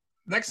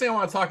 Next thing I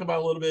want to talk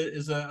about a little bit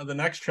is the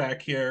next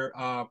track here,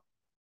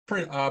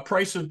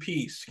 Price of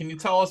Peace. Can you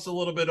tell us a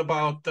little bit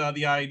about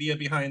the idea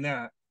behind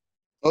that?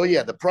 Oh,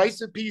 yeah. The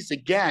Price of Peace,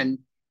 again,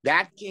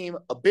 that came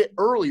a bit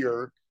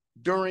earlier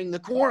during the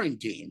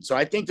quarantine. So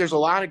I think there's a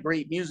lot of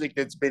great music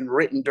that's been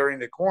written during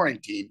the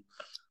quarantine.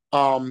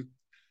 I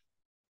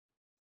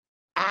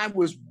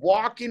was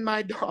walking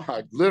my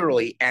dog,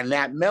 literally, and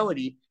that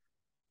melody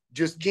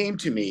just came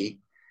to me.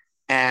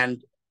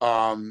 And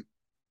I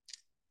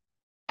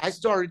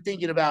started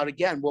thinking about,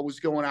 again, what was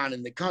going on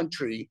in the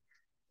country,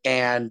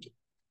 and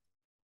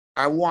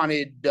I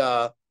wanted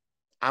to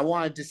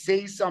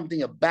say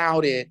something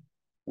about it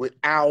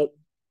without,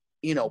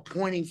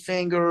 pointing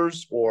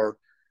fingers, or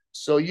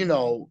so,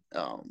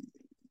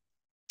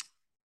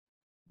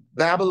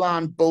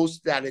 Babylon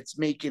boasts that it's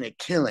making a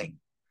killing.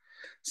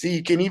 See,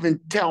 you can even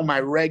tell my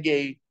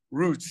reggae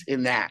roots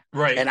in that.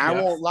 Right. And I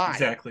won't lie.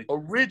 Exactly.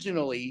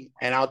 Originally,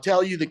 and I'll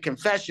tell you the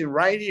confession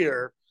right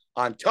here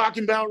on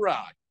Talking About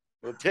Rock,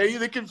 I'll tell you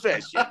the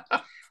confession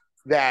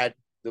that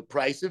The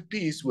Price of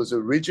Peace was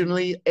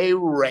originally a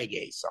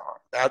reggae song.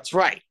 That's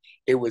right.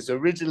 It was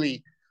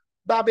originally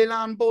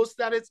Babylon boasts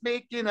that it's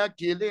making a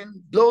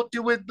killing,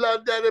 bloated with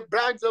blood that it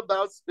brags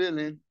about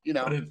spilling,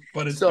 But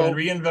it's been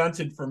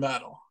reinvented for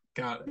metal.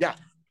 Got it. Yeah.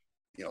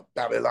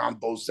 Babylon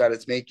boasts that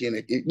it's making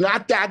it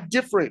not that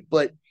different,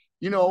 but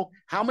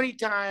how many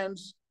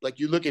times, like,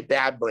 you look at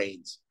Bad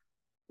Brains,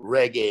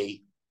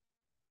 reggae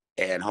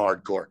and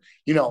hardcore,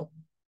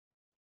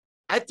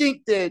 I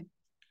think that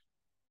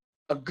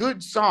a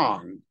good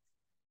song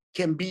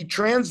can be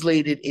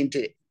translated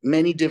into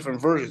many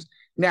different versions.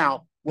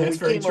 Now, when we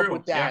came up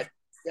with that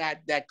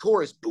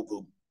chorus, boom,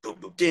 boom, boom,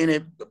 boom,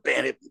 bandit,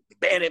 bandit,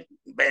 bandit,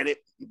 bandit,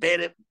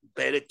 bandit,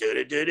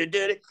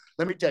 bandit,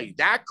 let me tell you,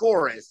 that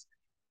chorus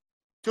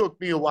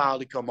took me a while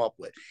to come up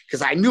with,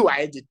 because I knew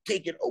I had to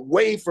take it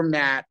away from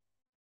that.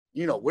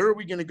 Where are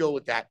we going to go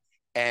with that?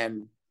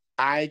 And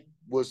I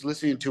was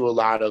listening to a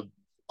lot of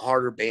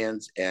harder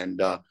bands,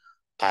 and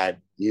I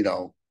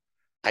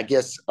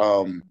guess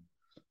I'm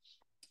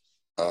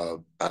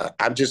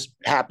just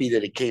happy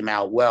that it came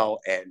out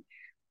well. And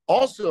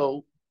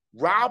also,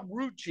 Rob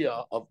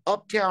Ruccia of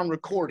Uptown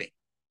Recording,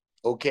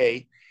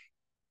 okay,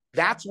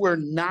 that's where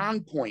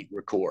Nonpoint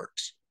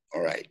records,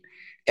 all right?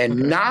 And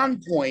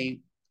Nonpoint,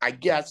 I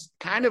guess,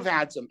 kind of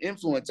had some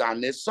influence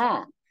on this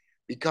song,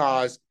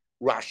 because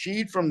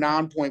Rashid from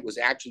Nonpoint was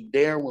actually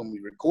there when we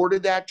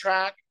recorded that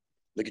track,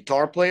 the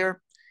guitar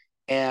player.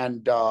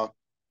 And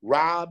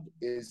Rob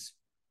is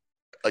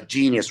a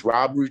genius,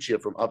 Rob Ruccia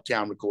from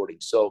Uptown Recording.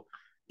 So,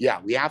 yeah,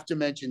 we have to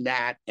mention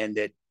that. And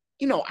that,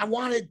 I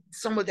wanted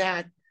some of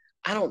that,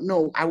 I don't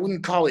know, I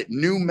wouldn't call it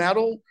new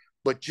metal,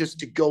 but just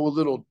to go a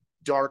little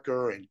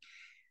darker. And,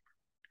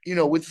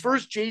 with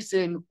First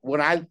Jason,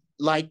 what I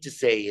like to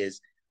say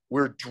is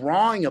we're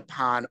drawing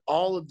upon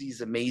all of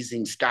these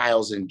amazing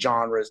styles and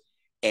genres,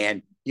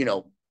 and,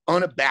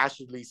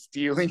 unabashedly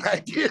stealing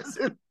ideas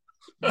and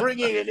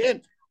bringing it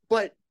in.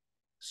 But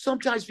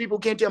sometimes people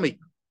can't tell me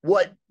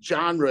what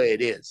genre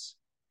it is.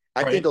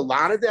 I think a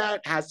lot of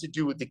that has to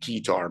do with the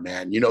KEYTAR,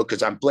 man,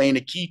 because I'm playing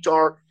a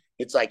KEYTAR.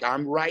 It's like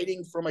I'm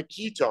writing from a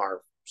KEYTAR.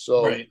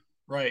 So,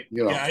 right.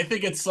 Yeah, I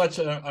think it's such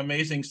an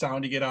amazing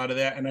sound to get out of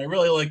that. And I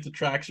really like the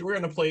track. So we're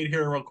going to play it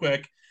here real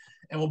quick,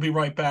 and we'll be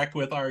right back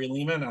with Ari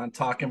Lehman on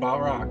Talking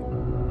About Rock.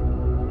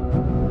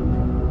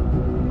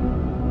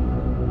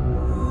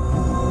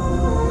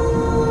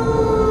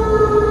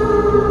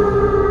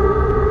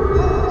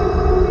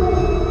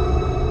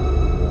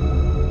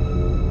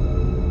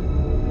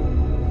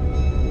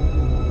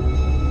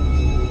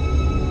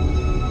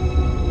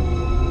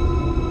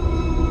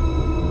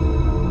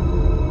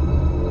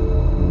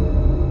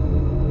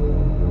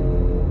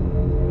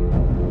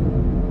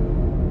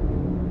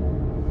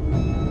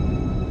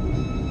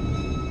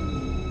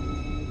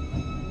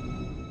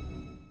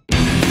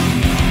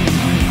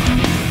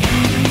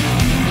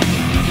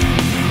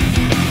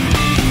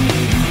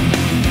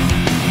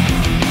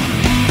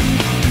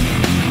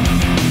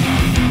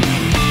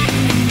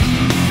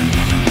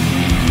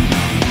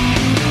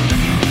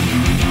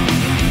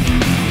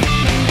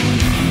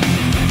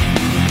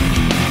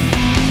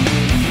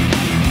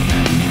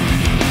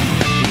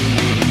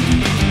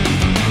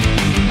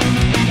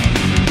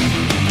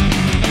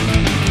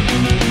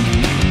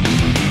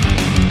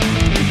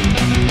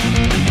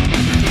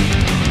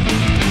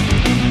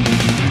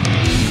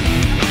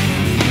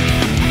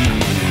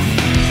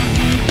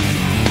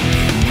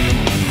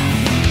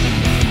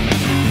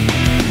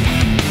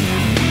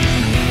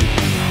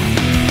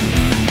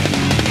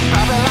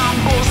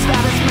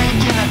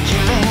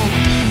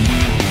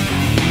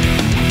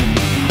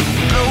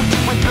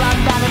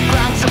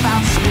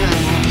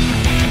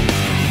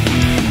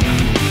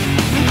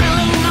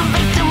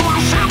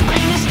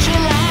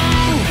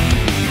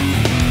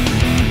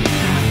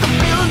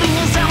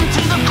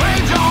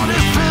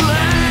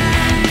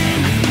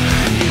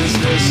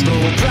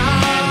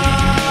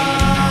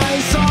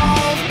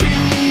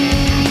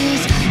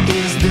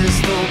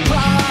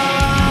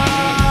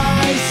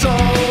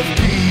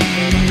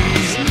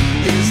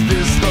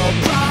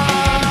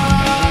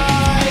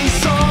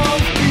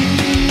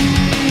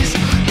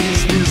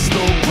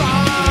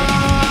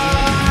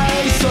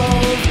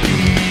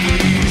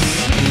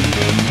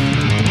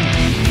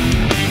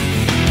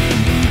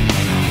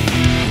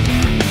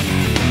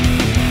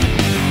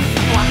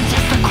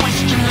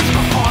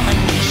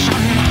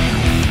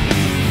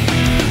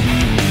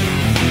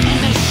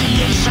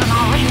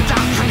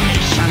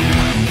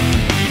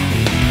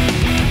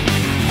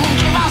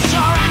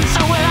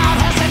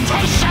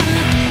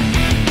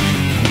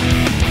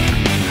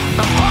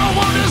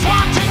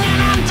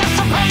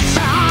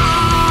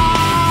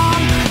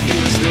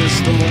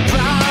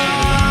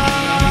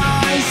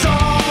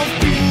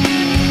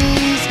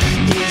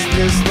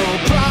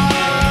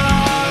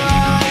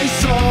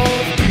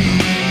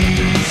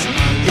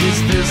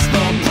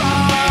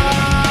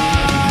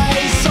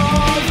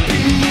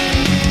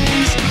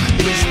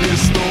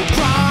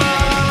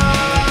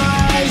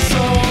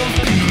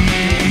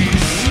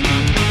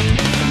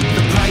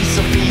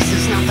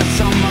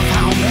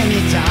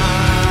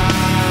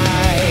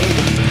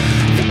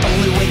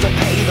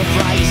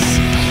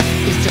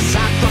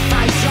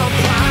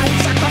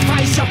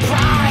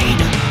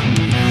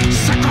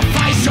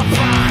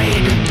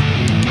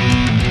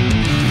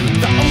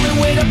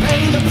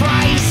 pay the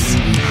price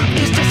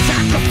is to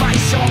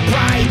sacrifice your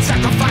pride,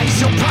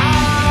 sacrifice your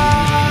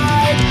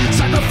pride,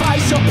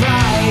 sacrifice your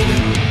pride.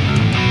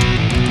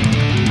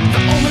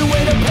 The only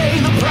way to pay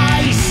the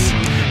price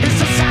is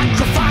to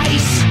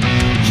sacrifice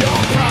your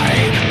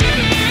pride.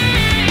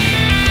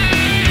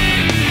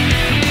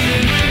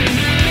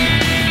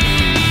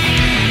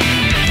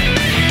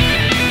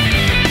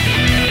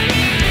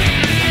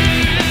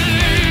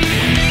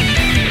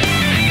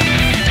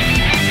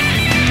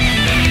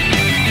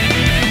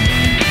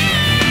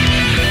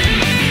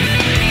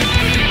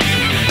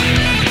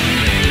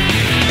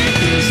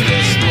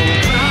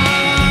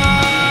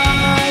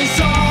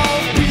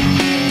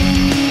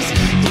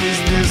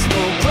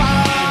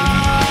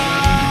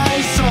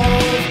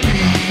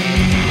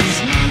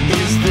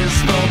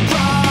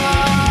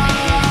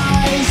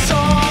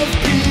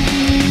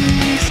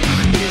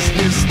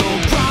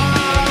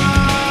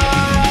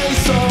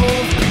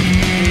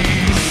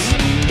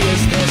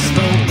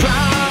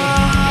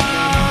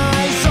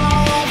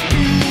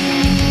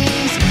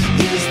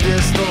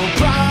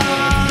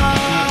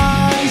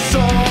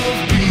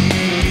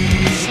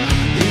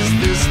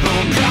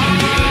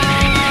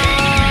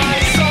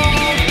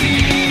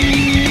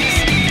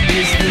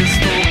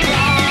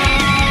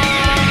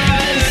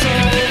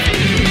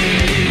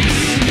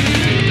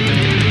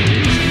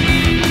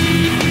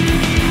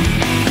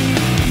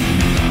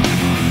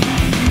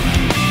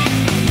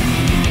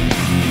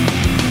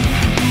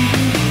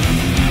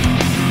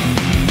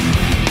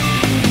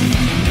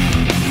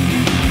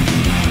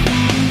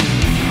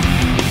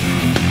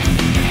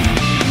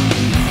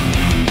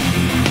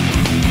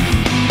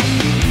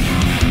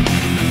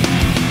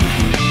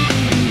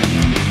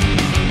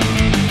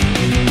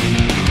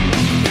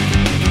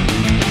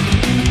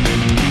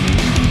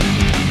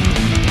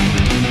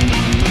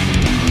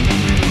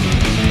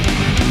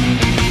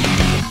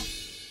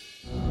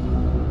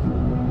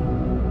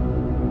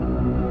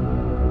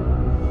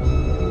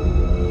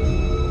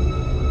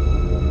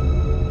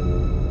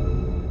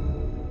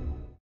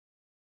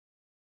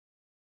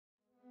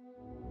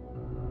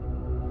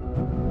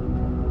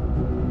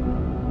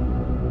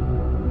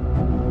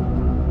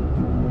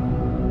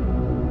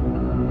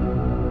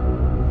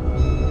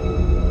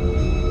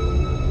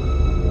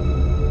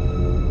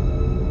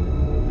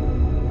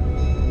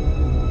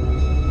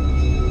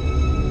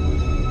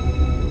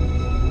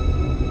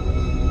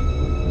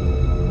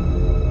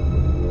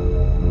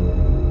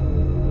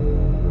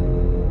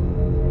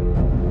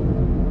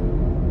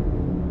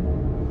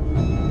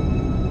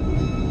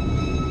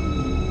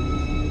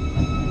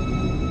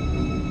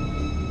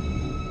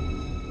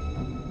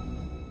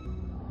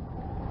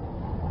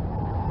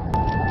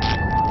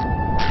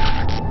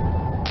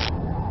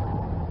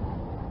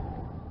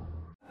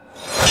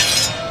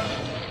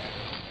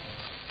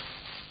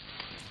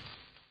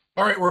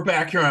 All right, we're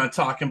back here on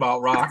Talking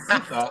About Rock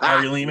with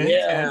Ari Lehman.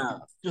 Yeah.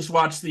 And just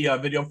watched the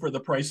video for The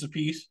Price of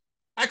Peace.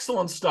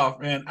 Excellent stuff,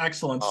 man.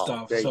 Excellent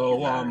stuff.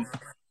 So,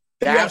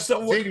 that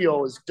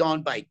video is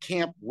done by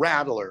Camp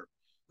Rattler,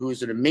 who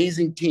is an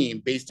amazing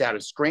team based out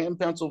of Scranton,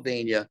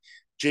 Pennsylvania.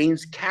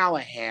 James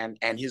Callahan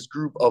and his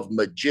group of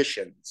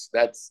magicians.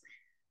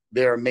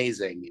 They're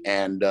amazing.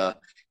 And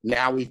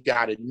now we've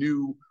got a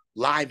new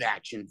live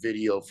action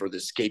video for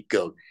The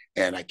Scapegoat,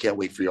 and I can't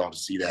wait for you all to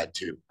see that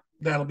too.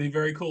 That'll be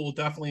very cool. We'll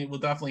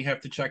definitely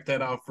have to check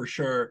that out for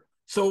sure.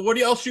 So what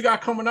else you got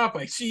coming up?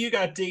 I see you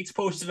got dates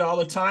posted all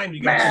the time.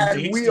 You got some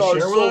dates to share with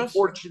us? We are so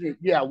fortunate.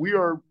 Yeah, we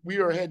are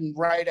heading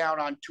right out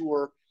on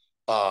tour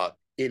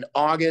in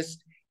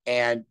August.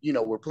 And, you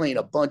know, we're playing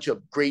a bunch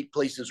of great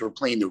places. We're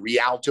playing the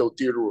Rialto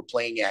Theater. We're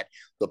playing at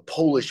the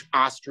Polish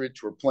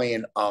Ostrich. We're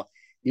playing,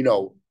 you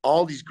know,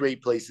 all these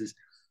great places.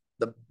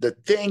 The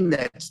thing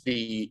that's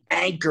the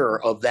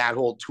anchor of that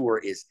whole tour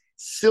is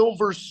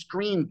Silver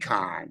Scream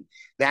Con.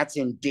 That's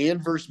in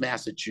Danvers,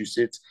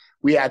 Massachusetts.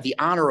 We had the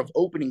honor of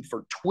opening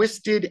for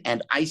Twisted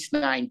and Ice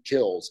Nine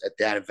Kills at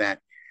that event.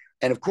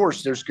 And of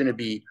course, there's going to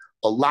be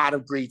a lot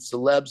of great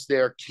celebs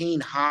there. Kane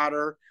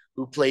Hodder,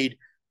 who played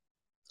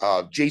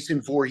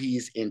Jason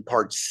Voorhees in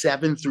parts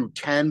 7 through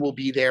 10, will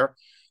be there.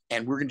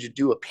 And we're going to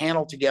do a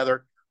panel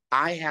together.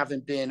 I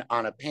haven't been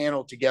on a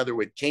panel together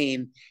with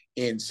Kane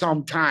in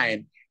some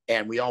time,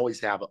 and we always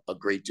have a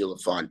great deal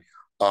of fun.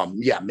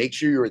 Yeah, make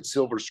sure you're at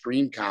Silver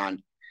Scream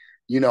Con,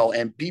 you know,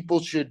 and people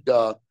should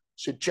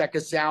check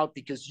us out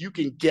because you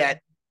can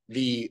get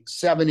the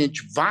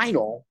 7-inch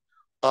vinyl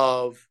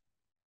of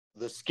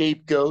The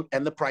Scapegoat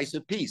and The Price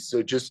of Peace.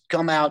 So just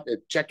come out and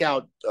check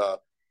out,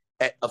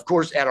 of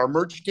course, at our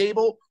merch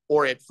table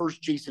or at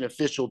First Jason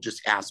Official.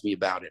 Just ask me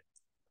about it.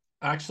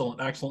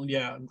 Excellent.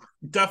 Yeah,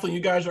 definitely.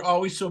 You guys are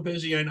always so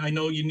busy. And I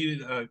know you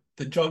needed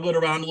to juggle it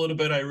around a little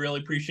bit. I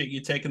really appreciate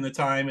you taking the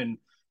time and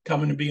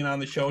coming and being on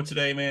the show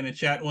today, man, and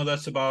chatting with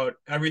us about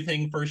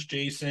everything First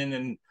Jason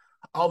and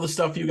all the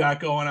stuff you got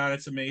going on.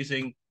 It's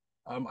amazing.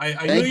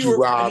 I knew you were,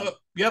 Rob.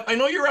 I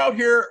know you're out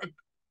here.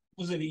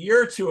 Was it a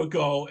year or two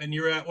ago? And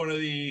you're at one of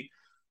the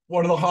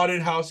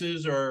haunted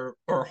houses or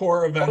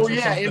horror events. Oh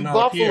yeah, in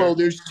Buffalo,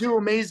 there's 2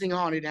 amazing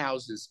haunted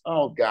houses.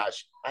 Oh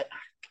gosh,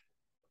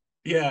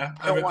 Yeah,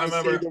 I don't want to say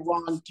remember. the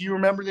wrong. Do you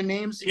remember the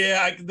names?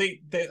 Yeah,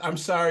 I'm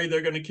sorry,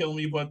 they're gonna kill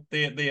me, but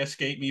they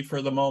escape me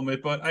for the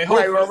moment. But I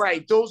hope.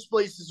 Right. Those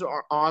places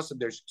are awesome.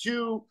 There's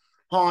 2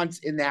 haunts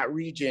in that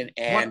region,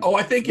 What? and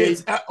I think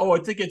it's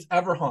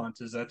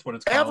Everhaunt. Is that's what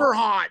it's called?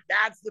 Everhaunt.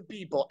 That's the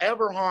people.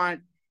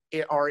 Everhaunt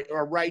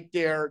are right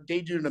there.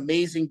 They do an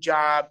amazing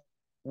job.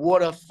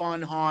 What a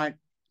fun haunt.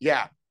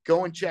 Yeah,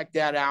 go and check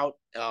that out.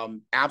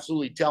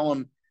 Absolutely. Tell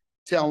them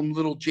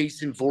little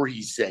Jason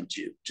Voorhees sent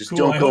you. Just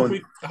Cool.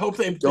 don't I hope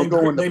they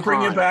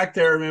bring you back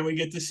there, man. We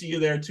get to see you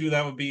there too.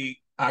 That would be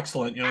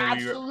excellent. You know,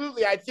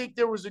 absolutely. I think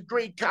there was a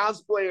great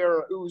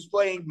cosplayer who was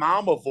playing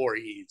Mama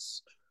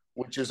Voorhees,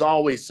 which is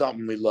always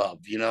something we love,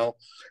 you know.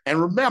 And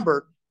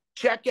remember,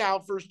 check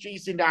out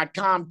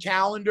firstjason.com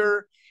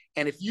calendar.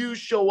 And if you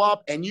show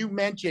up and you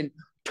mention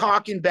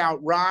Talking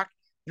About Rock,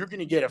 you're going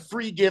to get a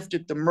free gift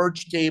at the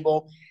merch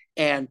table.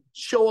 And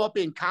show up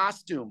in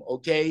costume,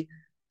 okay?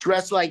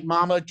 Dress like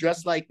Mama,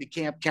 dress like the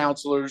camp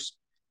counselors.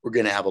 We're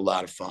going to have a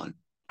lot of fun.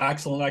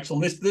 Excellent.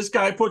 This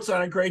guy puts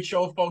on a great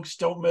show, folks.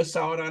 Don't miss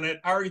out on it.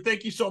 Ari,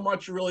 thank you so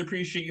much. I really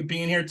appreciate you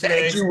being here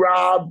today. Thank you,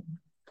 Rob.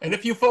 And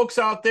if you folks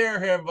out there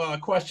have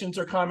questions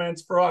or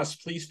comments for us,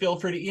 please feel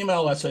free to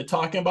email us at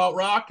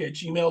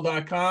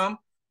talkingaboutrock@gmail.com.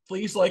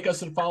 Please like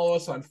us and follow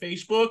us on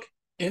Facebook,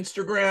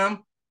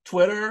 Instagram,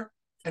 Twitter.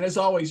 And as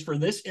always, for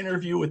this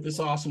interview with this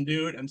awesome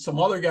dude and some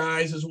other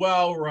guys as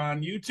well, we're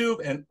on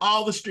YouTube and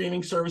all the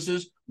streaming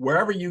services,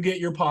 wherever you get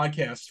your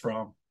podcasts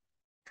from.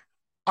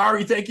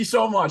 Ari, thank you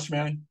so much,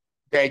 man.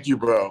 Thank you,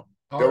 bro.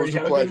 All right,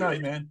 have a good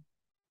night, man.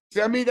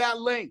 Send me that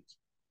link.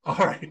 All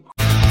right.